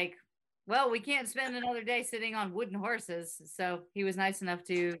was like, well, we can't spend another day sitting on wooden horses. So he was nice enough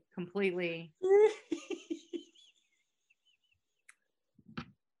to completely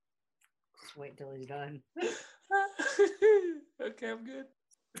just wait till he's done. Okay, I'm good.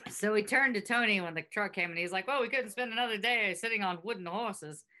 So he turned to Tony when the truck came and he's like, well, we couldn't spend another day sitting on wooden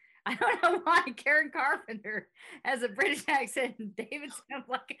horses. I don't know why Karen Carpenter has a British accent and David sounds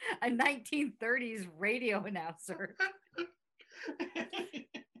like a 1930s radio announcer.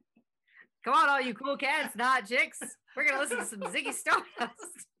 Come on, all you cool cats, not chicks. We're going to listen to some Ziggy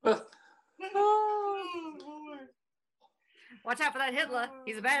Stardust. Oh, Lord. Watch out for that Hitler.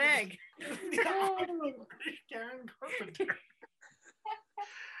 He's a bad egg. Karen Carpenter.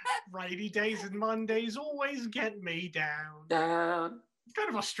 Righty days and Mondays always get me down. Down. It's kind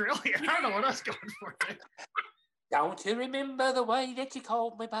of Australian. I don't know what I was going for. Don't you remember the way that you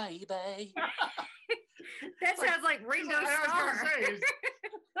called me baby? That sounds like Ringo Starr.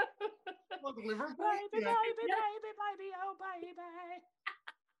 Look, Liverpool. Baby, Yeah. baby, oh baby.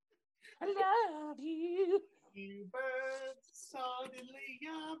 I love you. You birds suddenly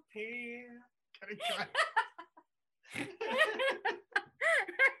appear. Can I try?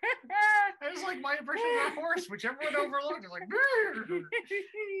 It was like my impression of a horse, which everyone overlooked. It's like,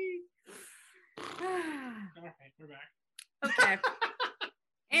 okay, we're back. Okay.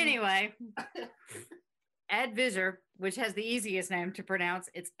 Anyway, Advisor, which has the easiest name to pronounce,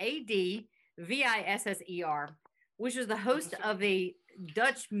 it's Advisser, which is the host of a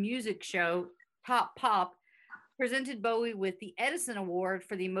Dutch music show, Top Pop, presented Bowie with the Edison Award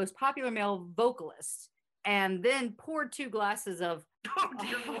for the most popular male vocalist, and then poured 2 glasses of. Oh,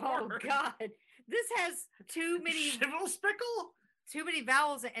 dear Lord. God, this has too many too many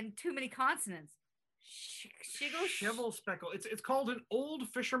vowels and too many consonants. Shivel speckle. It's called an old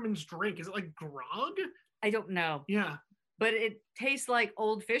fisherman's drink. Is it like grog? I don't know, Yeah. but it tastes like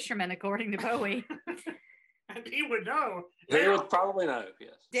old fisherman, according to Bowie. And he would know. He would probably know,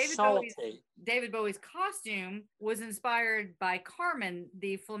 yes. David Bowie's costume was inspired by Carmen,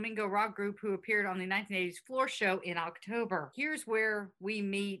 the flamingo rock group who appeared on the 1980s floor show in October. Here's where we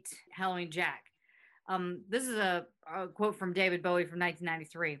meet Halloween Jack. This is a quote from David Bowie from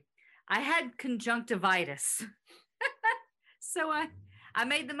 1993. I had conjunctivitis. So I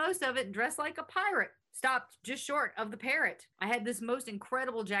made the most of it and dressed like a pirate. Stopped just short of the parrot. I had this most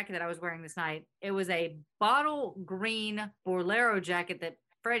incredible jacket that I was wearing this night. It was a bottle green bolero jacket that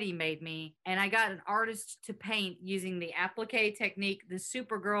Freddie made me, and I got an artist to paint using the applique technique, the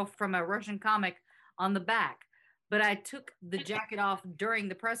Supergirl from a Russian comic, on the back. But I took the jacket off during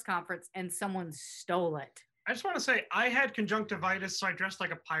the press conference and someone stole it. I just want to say, I had conjunctivitis, so I dressed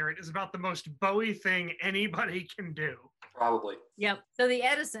like a pirate is about the most Bowie thing anybody can do. Probably. Yep. So the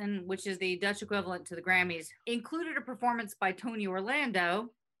Edison, which is the Dutch equivalent to the Grammys, included a performance by Tony Orlando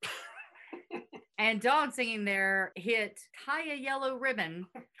and Dawn singing their hit Tie a Yellow Ribbon.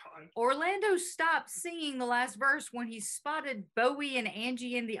 Oh, God. Orlando stopped singing the last verse when he spotted Bowie and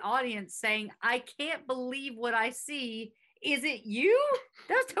Angie in the audience saying, I can't believe what I see. Is it you?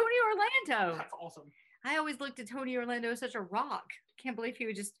 That's Tony Orlando. That's awesome. I always looked at Tony Orlando as such a rock. Can't believe he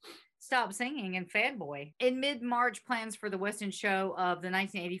would just stop singing and fanboy. In mid-March, plans for the West End show of the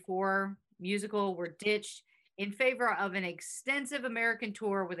 1984 musical were ditched in favor of an extensive American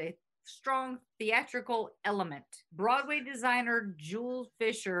tour with a strong theatrical element. Broadway designer Jules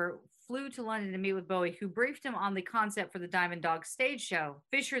Fisher flew to London to meet with Bowie, who briefed him on the concept for the Diamond Dogs stage show.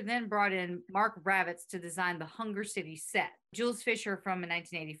 Fisher then brought in Mark Ravitz to design the Hunger City set. Jules Fisher from a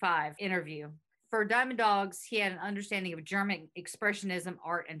 1985 interview. For Diamond Dogs, he had an understanding of German expressionism,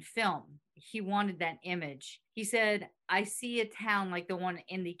 art, and film. He wanted that image. He said, I see a town like the one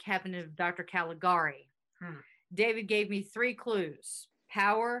in the cabinet of Dr. Caligari. David gave me 3 clues: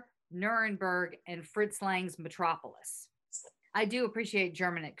 power, Nuremberg, and Fritz Lang's Metropolis. I do appreciate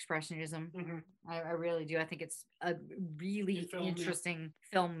German expressionism. I really do. I think it's a really interesting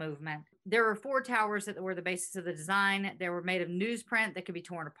film movement. There were 4 towers that were the basis of the design. They were made of newsprint that could be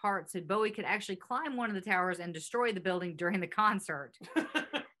torn apart, so Bowie could actually climb one of the towers and destroy the building during the concert.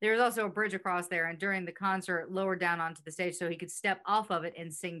 There was also a bridge across there, and during the concert, lowered down onto the stage so he could step off of it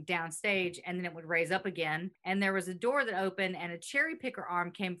and sing downstage, and then it would raise up again. And there was a door that opened, and a cherry picker arm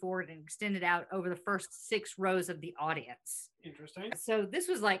came forward and extended out over the first 6 rows of the audience. Interesting. So this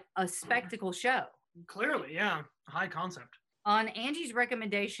was like a spectacle show. Clearly, yeah. High concept. On Angie's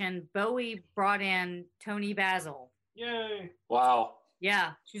recommendation, Bowie brought in Toni Basil. Yay. Wow.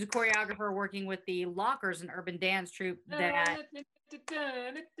 Yeah, she's a choreographer working with the Lockers, an urban dance troupe that... Hey, Mickey.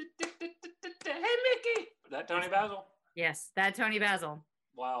 That Toni Basil? Yes, that Toni Basil.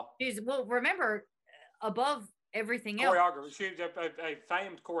 Wow. Well, remember, above everything else... Choreographer. She's a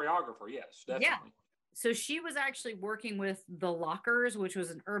famed choreographer, yes, definitely. Yeah. So she was actually working with the Lockers, which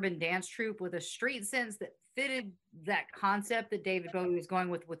was an urban dance troupe with a street sense that fitted that concept that David Bowie was going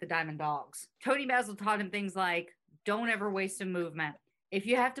with the Diamond Dogs. Toni Basil taught him things like don't ever waste a movement. If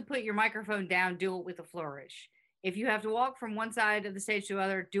you have to put your microphone down, do it with a flourish. If you have to walk from one side of the stage to the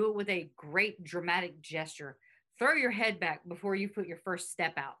other, do it with a great dramatic gesture. Throw your head back before you put your first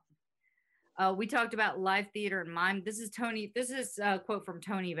step out. We talked about live theater and mime. This is a quote from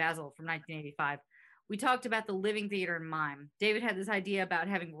Tony Basil from 1985. We talked about the living theater and mime. David had this idea about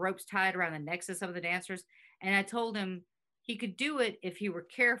having ropes tied around the necks of some of the dancers, and I told him he could do it if he were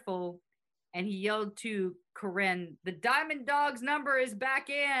careful. And he yelled to Corinne, "The Diamond Dogs number is back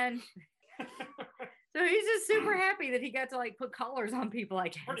in." So he's just super happy that he got to like put collars on people, I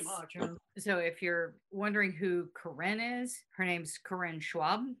guess. Pretty much. So if you're wondering who Corinne is, her name's Corinne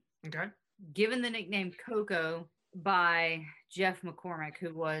Schwab. Okay. Given the nickname Coco by Jeff McCormick,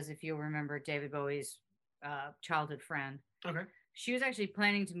 who was, if you'll remember, David Bowie's childhood friend. Okay. She was actually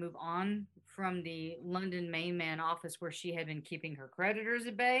planning to move on from the London main man office where she had been keeping her creditors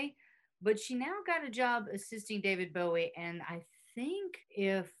at bay. But she now got a job assisting David Bowie. And I think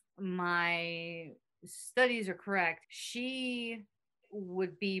if my studies are correct, she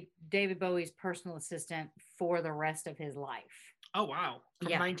would be David Bowie's personal assistant for the rest of his life. Oh, wow. From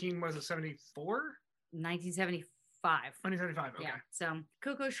Yeah. 1974? 1975. 1975, okay. Yeah. So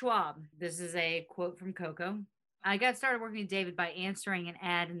Coco Schwab, this is a quote from Coco. I got started working with David by answering an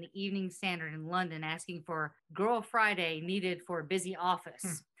ad in the Evening Standard in London asking for Girl Friday needed for a busy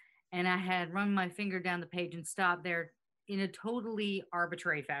office. And I had run my finger down the page and stopped there in a totally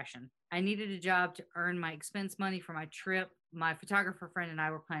arbitrary fashion. I needed a job to earn my expense money for my trip my photographer friend and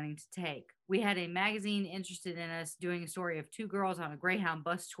I were planning to take. We had a magazine interested in us doing a story of two girls on a Greyhound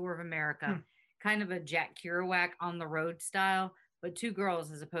bus tour of America, kind of a Jack Kerouac on the road style, but two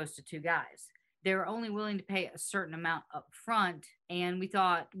girls as opposed to two guys. They were only willing to pay a certain amount up front, and we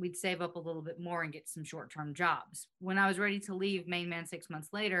thought we'd save up a little bit more and get some short-term jobs. When I was ready to leave Main Man 6 months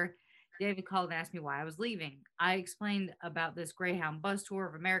later, David called and asked me why I was leaving. I explained about this Greyhound bus tour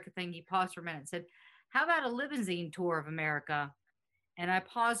of America thing. He paused for a minute and said, "How about a limousine tour of America?" And I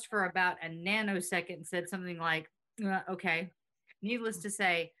paused for about a nanosecond and said something like, okay. Needless to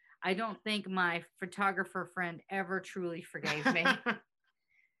say, I don't think my photographer friend ever truly forgave me.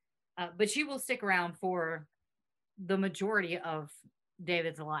 But she will stick around for the majority of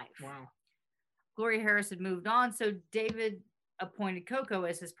David's life. Wow. Gloria Harris had moved on, so David appointed Coco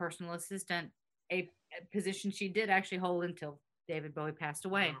as his personal assistant, a position she did actually hold until David Bowie passed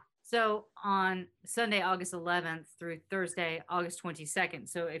away. Wow. So on Sunday, August 11th through Thursday, August 22nd,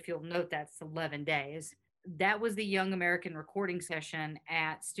 so if you'll note that's 11 days, that was the Young American recording session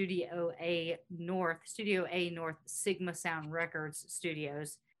at Studio A North Sigma Sound Records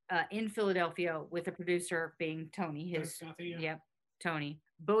Studios in Philadelphia, with the producer being Tony. Tony.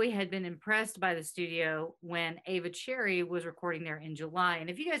 Bowie had been impressed by the studio when Ava Cherry was recording there in July. And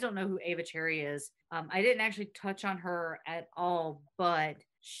if you guys don't know who Ava Cherry is, I didn't actually touch on her at all, but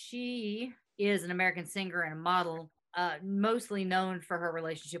she is an American singer and a model, mostly known for her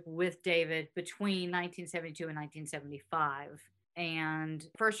relationship with David between 1972 and 1975. And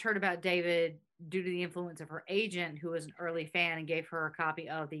first heard about David due to the influence of her agent, who was an early fan and gave her a copy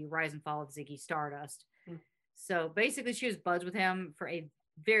of The Rise and Fall of Ziggy Stardust. So basically she was buds with him for a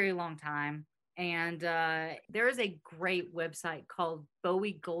very long time. And there is a great website called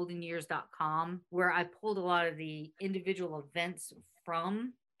BowieGoldenYears.com where I pulled a lot of the individual events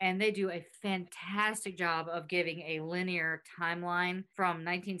from, and they do a fantastic job of giving a linear timeline from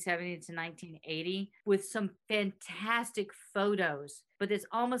 1970 to 1980 with some fantastic photos, but it's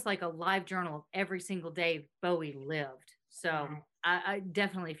almost like a live journal of every single day Bowie lived. So I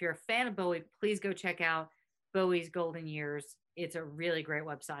definitely, if you're a fan of Bowie, please go check out Bowie's Golden Years. It's a really great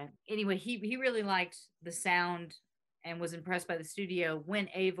website. Anyway, he really liked the sound and was impressed by the studio when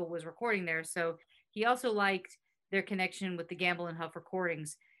Ava was recording there. So he also liked their connection with the Gamble and Huff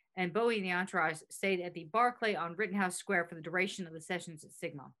recordings. And Bowie and the entourage stayed at the Barclay on Rittenhouse Square for the duration of the sessions at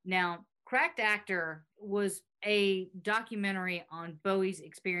Sigma. Now, Cracked Actor was a documentary on Bowie's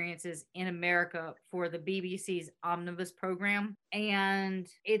experiences in America for the BBC's Omnibus program. And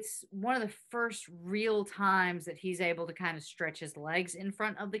it's one of the first real times that he's able to kind of stretch his legs in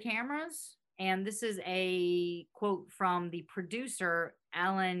front of the cameras. And this is a quote from the producer,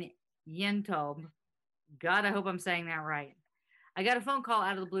 Alan Yentob. God, I hope I'm saying that right. I got a phone call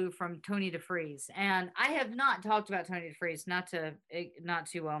out of the blue from Tony DeFries, and I have not talked about Tony DeFries, not to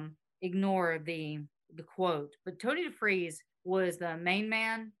ignore the quote, but Tony DeFries was the Main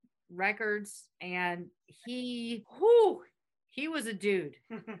Man Records, and he was a dude.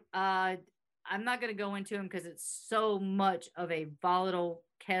 I'm not going to go into him because it's so much of a volatile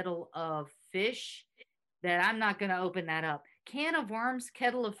kettle of fish that I'm not going to open that up. Can of worms,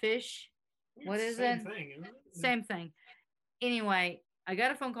 kettle of fish. What is Same it? thing, isn't it? Same thing. Anyway, I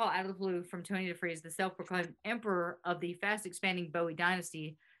got a phone call out of the blue from Tony DeFries, the self-proclaimed emperor of the fast-expanding Bowie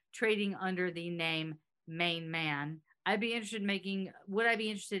dynasty, trading under the name Main Man. Would I be interested in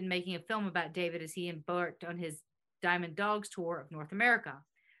making a film about David as he embarked on his Diamond Dogs tour of North America?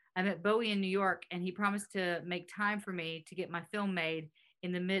 I met Bowie in New York, and he promised to make time for me to get my film made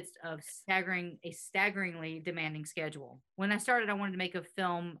in the midst of a staggeringly demanding schedule. When I started, I wanted to make a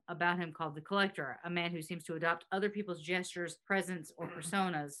film about him called The Collector, a man who seems to adopt other people's gestures, presence, or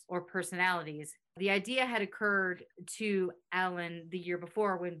personas, or personalities. The idea had occurred to Alan the year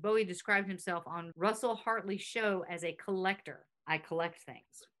before when Bowie described himself on Russell Hartley's show as a collector. I collect things.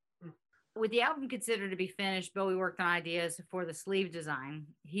 With the album considered to be finished, Bowie worked on ideas for the sleeve design.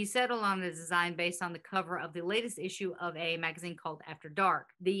 He settled on the design based on the cover of the latest issue of a magazine called After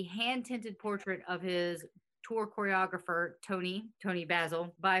Dark. The hand-tinted portrait of his tour choreographer, Tony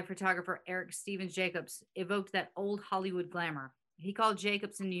Basil, by photographer Eric Stevens Jacobs, evoked that old Hollywood glamour. He called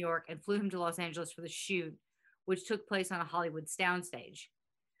Jacobs in New York and flew him to Los Angeles for the shoot, which took place on a Hollywood soundstage.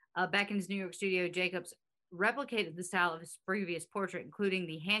 Back in his New York studio, Jacobs replicated the style of his previous portrait, including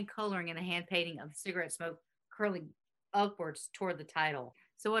the hand coloring and the hand painting of cigarette smoke curling upwards toward the title.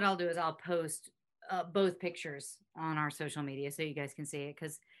 So what I'll do is I'll post both pictures on our social media so you guys can see it,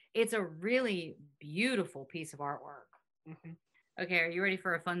 because it's a really beautiful piece of artwork. Mm-hmm. Okay, are you ready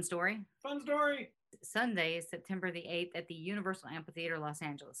for a fun story? Fun story. Sunday, September the 8th at the Universal Amphitheater, Los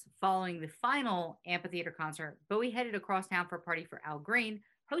Angeles. Following the final amphitheater concert, Bowie headed across town for a party for Al Green,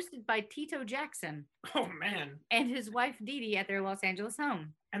 hosted by Tito Jackson. Oh, man. And his wife, Dee Dee, at their Los Angeles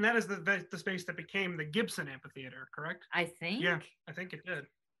home. And that is the space that became the Gibson Amphitheater, correct? I think. Yeah, I think it did.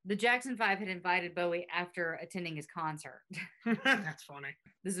 The Jackson Five had invited Bowie after attending his concert. That's funny.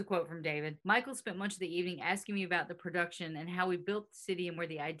 This is a quote from David. Michael spent much of the evening asking me about the production and how we built the city and where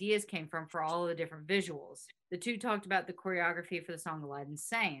the ideas came from for all of the different visuals. The two talked about the choreography for the song Aladdin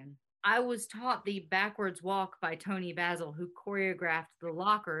Sane. I was taught the backwards walk by Tony Basil, who choreographed the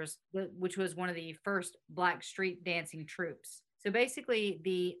Lockers, which was one of the first black street dancing troupes. So basically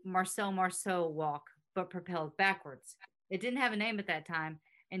the Marcel Marceau walk, but propelled backwards. It didn't have a name at that time,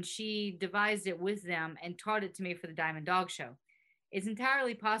 and she devised it with them and taught it to me for the Diamond Dog Show. It's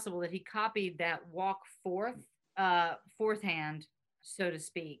entirely possible that he copied that walk fourth hand, so to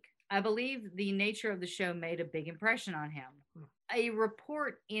speak. I believe the nature of the show made a big impression on him. A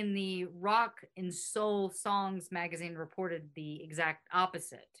report in the Rock and Soul Songs magazine reported the exact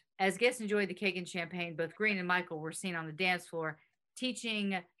opposite. As guests enjoyed the cake and champagne, both Green and Michael were seen on the dance floor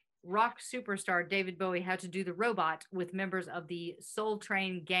teaching rock superstar David Bowie how to do the robot, with members of the Soul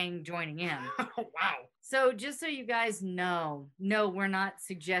Train gang joining in. Wow. So just so you guys know, no, we're not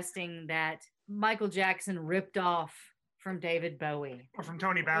suggesting that Michael Jackson ripped off from David Bowie. Or from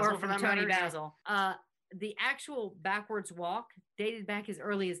Tony Basil. Or from Tony Basil. The actual backwards walk dated back as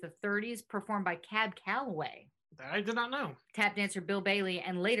early as the 30s, performed by Cab Calloway. That I did not know. Tap dancer Bill Bailey,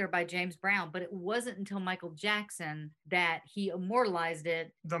 and later by James Brown. But it wasn't until Michael Jackson that he immortalized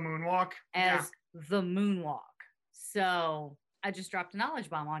it. The moonwalk. As the moonwalk. So I just dropped a knowledge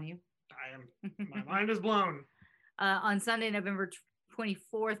bomb on you. My mind is blown. On Sunday, November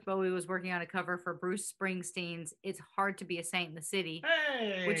 24th, Bowie was working on a cover for Bruce Springsteen's It's Hard to Be a Saint in the City,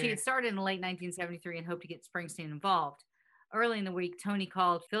 which he had started in late 1973 and hoped to get Springsteen involved. Early in the week, Tony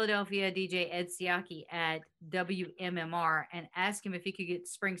called Philadelphia DJ Ed Siaki at WMMR and asked him if he could get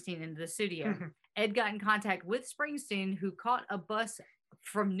Springsteen into the studio. Ed got in contact with Springsteen, who caught a bus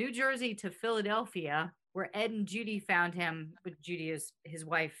from New Jersey to Philadelphia, where Ed and Judy found him, but Judy is his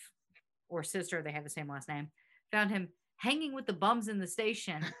wife or sister, they have the same last name, found him hanging with the bums in the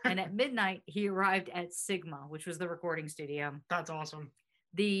station. And at midnight, he arrived at Sigma, which was the recording studio. That's awesome.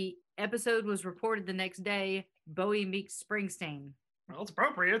 The episode was reported the next day. Bowie meets Springsteen. Well, it's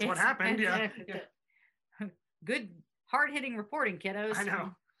appropriate. It's what happened. Yeah. Good, hard-hitting reporting, kiddos. I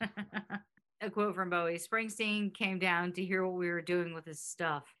know. A quote from Bowie. Springsteen came down to hear what we were doing with his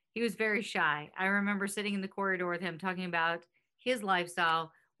stuff. He was very shy. I remember sitting in the corridor with him talking about his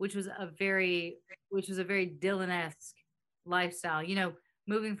lifestyle, which was a very Dylan-esque lifestyle, you know,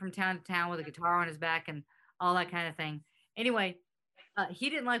 moving from town to town with a guitar on his back and all that kind of thing. Anyway, he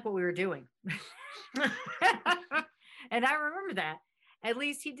didn't like what we were doing. And I remember that. At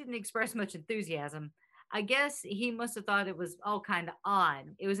least he didn't express much enthusiasm. I guess he must have thought it was all kind of odd.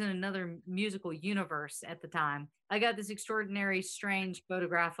 It was in another musical universe at the time. I got this extraordinary, strange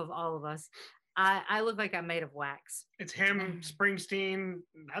photograph of all of us. I look like I'm made of wax. It's him, Springsteen.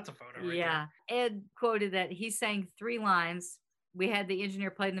 That's a photo right there. Ed quoted that he sang 3 lines. We had the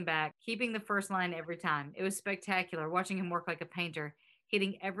engineer play in the back, keeping the first line every time. It was spectacular, watching him work like a painter,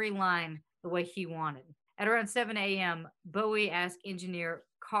 hitting every line the way he wanted. At around 7 a.m., Bowie asked engineer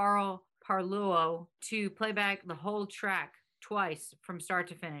Carl Parluo to play back the whole track twice from start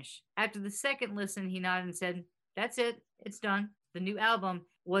to finish. After the second listen, he nodded and said, "That's it. It's done." The new album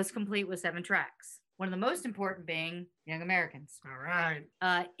was complete with 7 tracks. One of the most important being Young Americans. All right.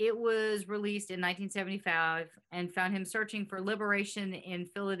 It was released in 1975 and found him searching for liberation in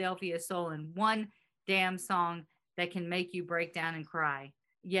Philadelphia soul in one damn song that can make you break down and cry.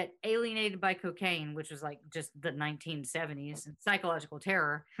 Yet alienated by cocaine, which was like just the 1970s and psychological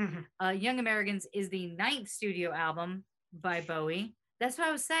terror, Young Americans is the 9th studio album by Bowie. That's what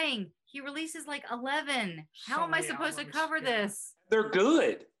I was saying. He releases like 11. How am I supposed to cover this? They're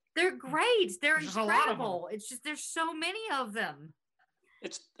good. They're great. They're There's just a lot of incredible. It's just there's so many of them.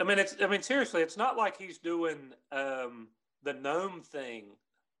 Seriously, it's not like he's doing the gnome thing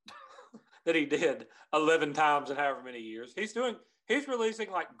that he did 11 times in however many years. He's releasing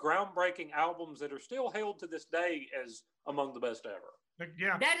like groundbreaking albums that are still held to this day as among the best ever.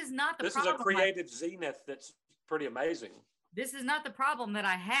 Yeah. That is not the This problem. is a creative zenith that's pretty amazing. This is not the problem that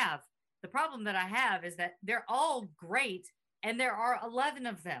I have. The problem that I have is that they're all great and there are 11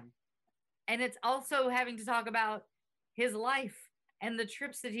 of them. And it's also having to talk about his life and the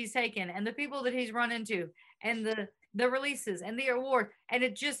trips that he's taken and the people that he's run into and the releases and the award. And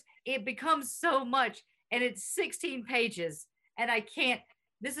it becomes so much. And it's 16 pages. And I can't,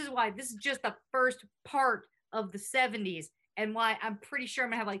 this is why this is just the first part of the 70s and why I'm pretty sure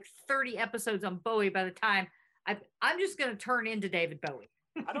I'm gonna have like 30 episodes on Bowie by the time I'm just gonna turn into David Bowie.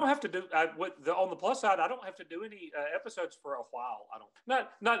 I don't have to do on the plus side. I don't have to do any episodes for a while. I don't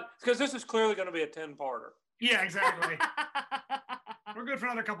not because this is clearly going to be a 10-parter. Yeah, exactly. We're good for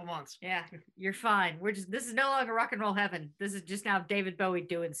another couple months. Yeah, you're fine. This is no longer rock and roll heaven. This is just now David Bowie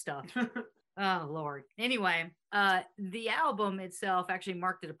doing stuff. Oh Lord. Anyway, the album itself actually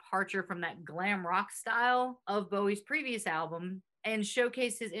marked a departure from that glam rock style of Bowie's previous album and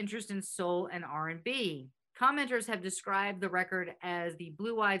showcased his interest in soul and R&B. Commenters have described the record as the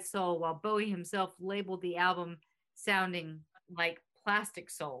blue-eyed soul, while Bowie himself labeled the album sounding like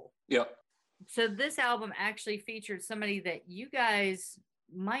plastic soul. Yeah. So this album actually featured somebody that you guys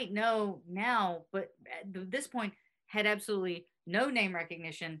might know now, but at this point had absolutely no name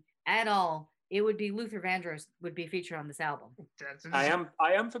recognition at all. It would be Luther Vandross would be featured on this album. I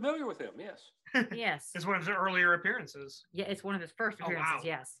am familiar with him. Yes. Yes. It's one of his earlier appearances. Yeah, it's one of his first appearances. Oh, wow.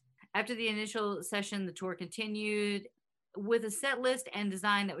 Yes. After the initial session, the tour continued with a set list and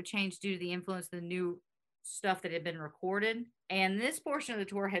design that would change due to the influence of the new stuff that had been recorded. And this portion of the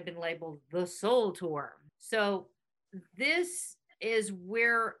tour had been labeled the Soul Tour. So this is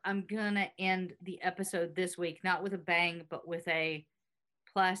where I'm going to end the episode this week, not with a bang, but with a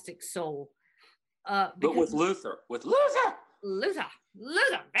plastic soul. But with Luther. Luther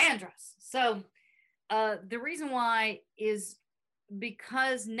Vandross. So the reason why is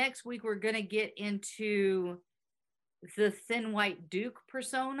because next week we're going to get into the Thin White Duke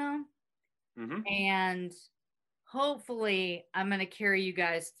persona. Mm-hmm. And hopefully I'm going to carry you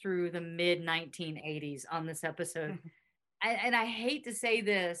guys through the mid 1980s on this episode. And I hate to say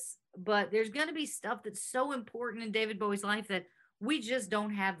this, but there's going to be stuff that's so important in David Bowie's life that we just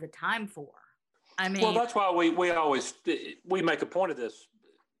don't have the time for. I mean, well, that's why we always make a point of this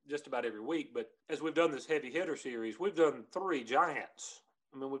just about every week. But as we've done this heavy hitter series, we've done 3 giants.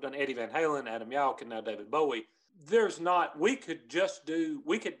 I mean, we've done Eddie Van Halen, Adam Yauch, and now David Bowie. We could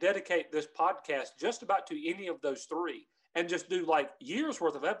dedicate this podcast just about to any of those 3 and just do like years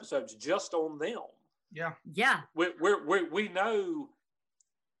worth of episodes just on them. Yeah. Yeah. We know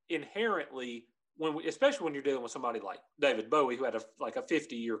inherently especially when you're dealing with somebody like David Bowie, who had a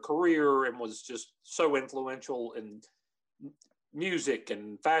 50-year career and was just so influential in music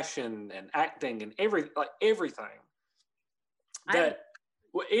and fashion and acting and everything that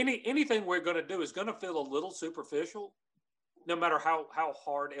anything we're going to do is going to feel a little superficial, no matter how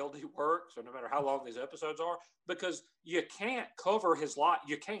hard LD works or no matter how long these episodes are, because you can't cover his life.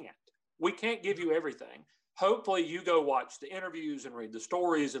 We can't give you everything. Hopefully you go watch the interviews and read the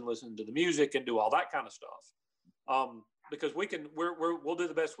stories and listen to the music and do all that kind of stuff. Because we'll do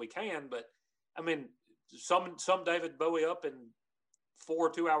the best we can, but I mean, some David Bowie up in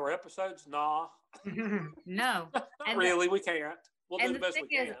 4 2-hour episodes. Nah, no, not really. We can't. We'll do the best we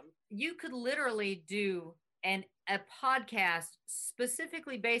can. You could literally do a podcast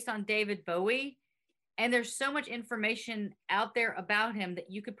specifically based on David Bowie, and there's so much information out there about him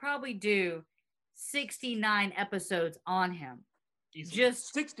that you could probably do 69 episodes on him. Easily.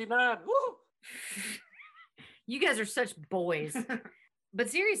 Just 69. Woo! You guys are such boys. But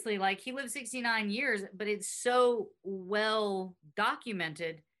seriously, like, he lived 69 years, but it's so well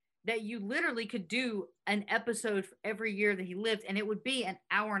documented that you literally could do an episode for every year that he lived, and it would be an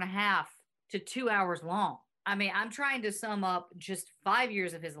hour and a half to 2 hours long. I mean, I'm trying to sum up just 5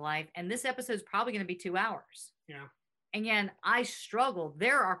 years of his life, and this episode is probably going to be 2 hours. Yeah. Again, I struggled.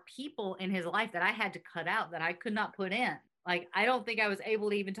 There are people in his life that I had to cut out that I could not put in. Like, I don't think I was able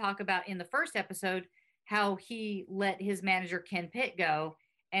to even talk about in the first episode how he let his manager Ken Pitt go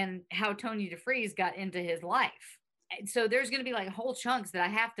and how Tony DeFries got into his life. And so there's going to be like whole chunks that I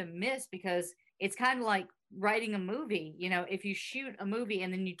have to miss because it's kind of like writing a movie. You know, if you shoot a movie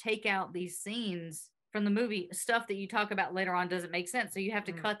and then you take out these scenes from the movie, stuff that you talk about later on doesn't make sense. So you have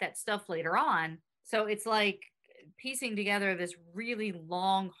to cut that stuff later on. So it's like piecing together this really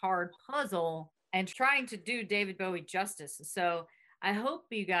long, hard puzzle and trying to do David Bowie justice. So I hope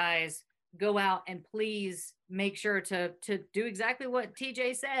you guys go out and please make sure to do exactly what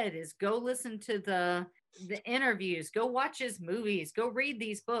TJ said, is go listen to the interviews, go watch his movies, go read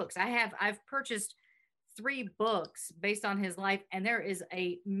these books. I've purchased 3 books based on his life, and there is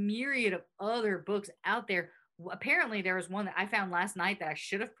a myriad of other books out there. Apparently there was one that I found last night that I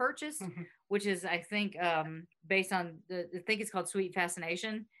should have purchased, which is, I think, based on I think it's called Sweet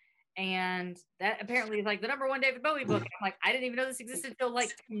Fascination. And that apparently is like the #1 David Bowie book. I'm like, I didn't even know this existed till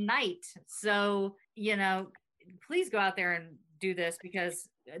like tonight. So, you know, please go out there and do this, because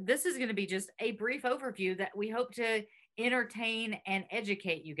this is going to be just a brief overview that we hope to entertain and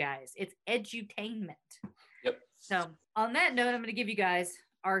educate you guys. It's edutainment. Yep. So on that note, I'm going to give you guys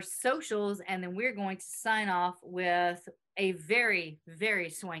our socials, and then we're going to sign off with a very, very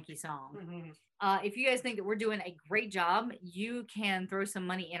swanky song. If you guys think that we're doing a great job, you can throw some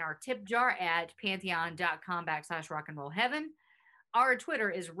money in our tip jar at pantheon.com/rockandrollheaven. Our Twitter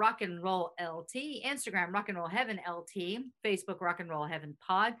is rockandrolllt, Instagram rockandrollheavenlt, Facebook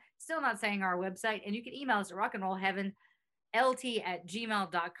rockandrollheavenpod. Still not saying our website, and you can email us at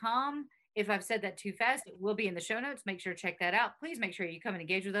rockandrollheavenlt@gmail.com. If I've said that too fast, it will be in the show notes. Make sure to check that out. Please make sure you come and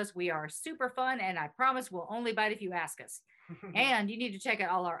engage with us. We are super fun, and I promise we'll only bite if you ask us. And you need to check out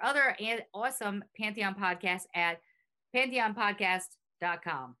all our other and awesome Pantheon podcasts at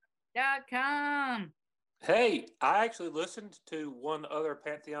pantheonpodcast.com. Hey, I actually listened to one other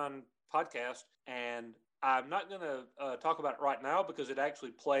Pantheon podcast, and I'm not going to talk about it right now because it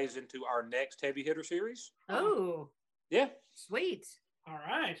actually plays into our next Heavy Hitter series. Oh. Yeah. Sweet. All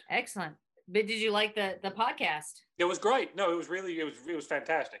right. Excellent. But did you like the podcast? It was great. No, it was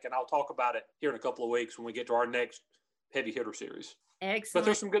fantastic. And I'll talk about it here in a couple of weeks when we get to our next Heavy Hitter series. Excellent.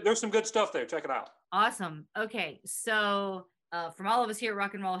 But there's some good stuff there. Check it out. Awesome. Okay. So from all of us here at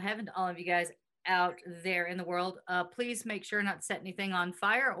Rock and Roll Heaven to all of you guys out there in the world, please make sure not to set anything on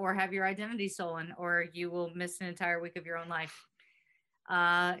fire or have your identity stolen, or you will miss an entire week of your own life.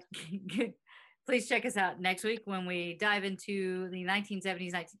 Please check us out next week when we dive into the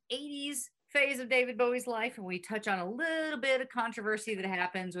 1970s, 1980s phase of David Bowie's life, and we touch on a little bit of controversy that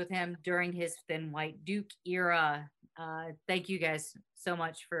happens with him during his Thin White Duke era. Thank you guys so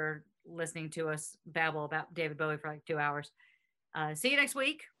much for listening to us babble about David Bowie for like 2 hours. See you next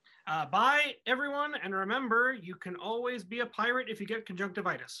week. Bye, everyone. And remember, you can always be a pirate if you get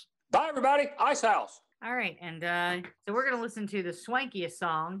conjunctivitis. Bye, everybody. Ice House. All right. And so we're going to listen to the swankiest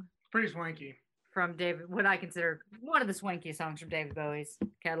song. Pretty swanky. From David, what I consider one of the swankiest songs from David Bowie's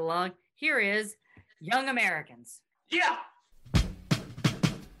catalog. Here is Young Americans. Yeah.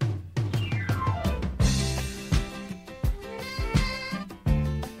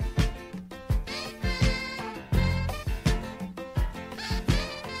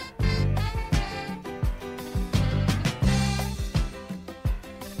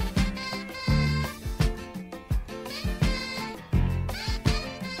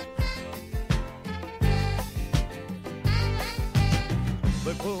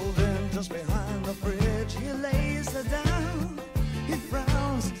 They pulled in just behind the bridge. He lays her down. He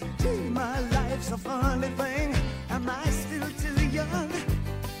frowns. Gee, my life's a funny thing. Am I still too young?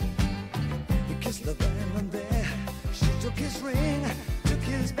 He kissed her then and there. She took his ring, took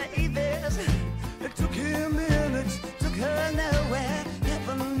his babies. It took him minutes, took her nowhere.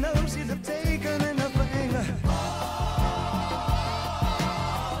 Heaven knows he'd have taken anything. All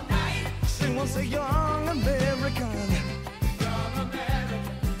night. She wants a young American.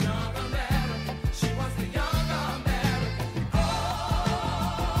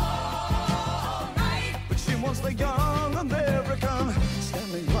 The young American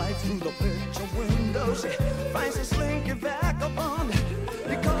standing right through the picture window. She finds a slinky vagabond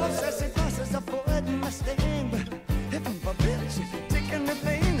because as he passes a Ford Mustang, but heaven forbid she take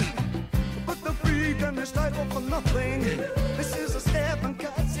anything but the freak and his title for nothing. This is a step and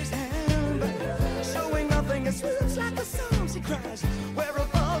cuts his hand, showing nothing. It sweeps like a song she cries. Where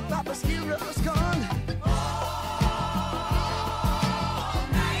above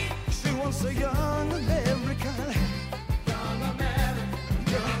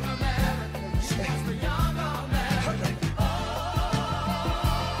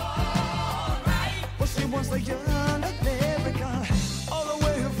was a young American, all the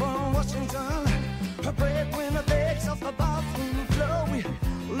way from Washington. Her breadwinner begs off the bathroom floor. We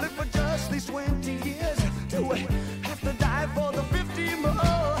lived for just these 20 years till we have to die for the 50 more.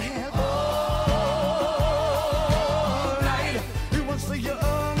 And all right, he was a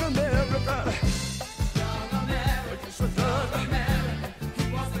young American. Young American. Just a young American.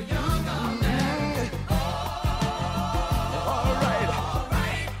 He was a young American. All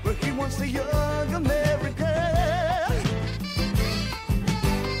right. But he was a young American.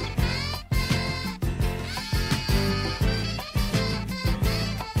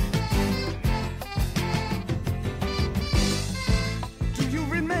 Do you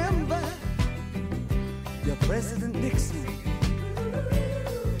remember your President Nixon?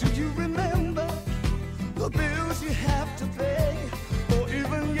 Do you remember the bills you have to pay, or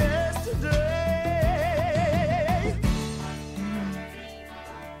even yesterday?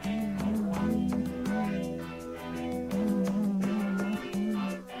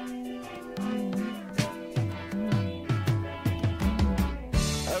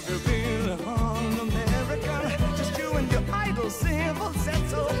 Have you been on American? Just you and your idle simple set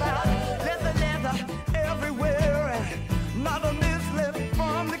so loud. Leather everywhere, and not a miss left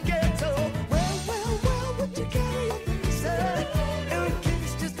from the ghetto. Well, would you carry your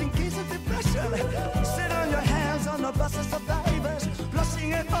things, just in case of depression? Sit on your hands on the bus of survivors,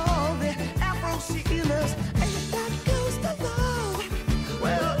 blushing at all the Afro sealers. Ain't that close to love?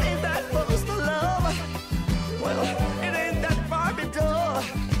 Well, ain't that close to love? Well, it ain't that far to go.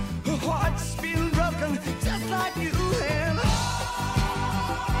 Her heart's been broken just like you and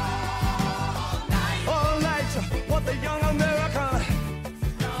all night. What the young American,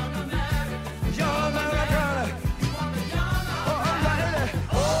 young American, young American.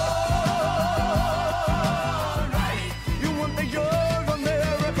 All right, you want the young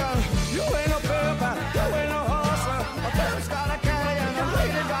American. You ain't a pimp, you ain't a horse. A pimp's got a carry and a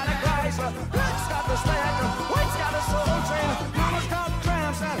lady got a Chrysler. Black's got the slacker, white's got a soul train. Mama's got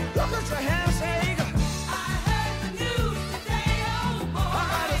cramps and look at your handshake. I heard the news today, oh boy. I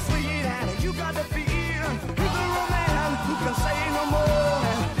got a sweet and you got the feel. Is there a man who can say no more?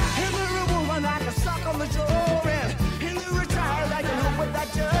 Is there a woman I can suck on the jaw? Is there a child I can help with that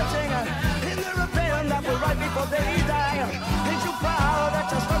judging? Is there a pen that will write before they die? Ain't you proud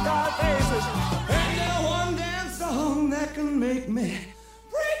that you stuck our faces? Ain't there one dance song that can make me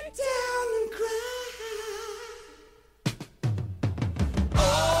break down and cry? Oh,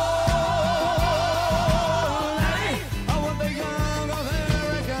 I want the young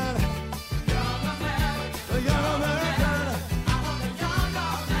American. Young American. The young American. I want the young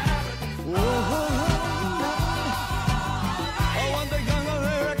American. Oh, I want the young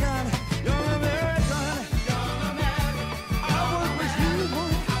American. Young American. Young American. I work with you,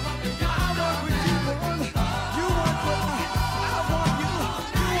 boy. I work with you, boy. You want what I want you.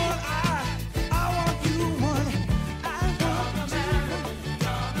 You want I want you, one. I want you. Young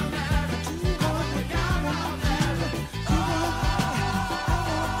American. You want the young American. You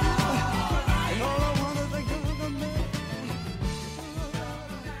want and all I want is a young American.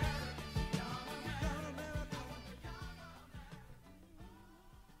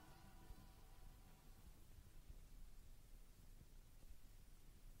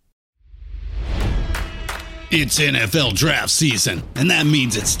 It's NFL draft season, and that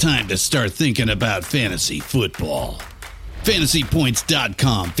means it's time to start thinking about fantasy football.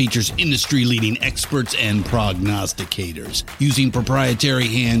 FantasyPoints.com features industry-leading experts and prognosticators using proprietary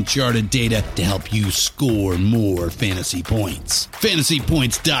hand-charted data to help you score more fantasy points.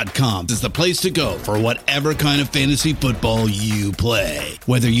 FantasyPoints.com is the place to go for whatever kind of fantasy football you play.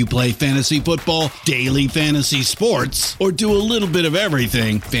 Whether you play fantasy football, daily fantasy sports, or do a little bit of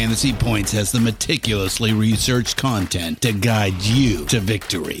everything, Fantasy Points has the meticulously researched content to guide you to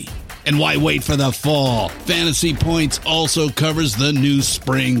victory. And why wait for the fall? Fantasy Points also covers the new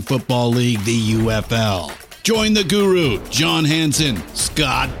spring football league, the UFL. Join the guru, John Hansen,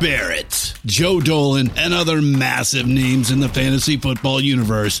 Scott Barrett, Joe Dolan, and other massive names in the fantasy football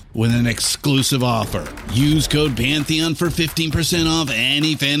universe with an exclusive offer. Use code Pantheon for 15% off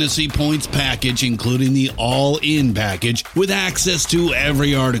any Fantasy Points package, including the all-in package, with access to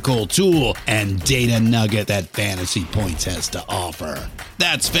every article, tool, and data nugget that Fantasy Points has to offer.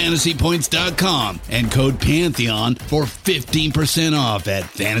 That's FantasyPoints.com and code Pantheon for 15% off at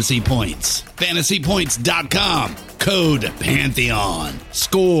Fantasy Points. FantasyPoints.com, code Pantheon.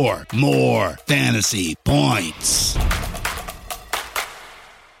 Score more fantasy points.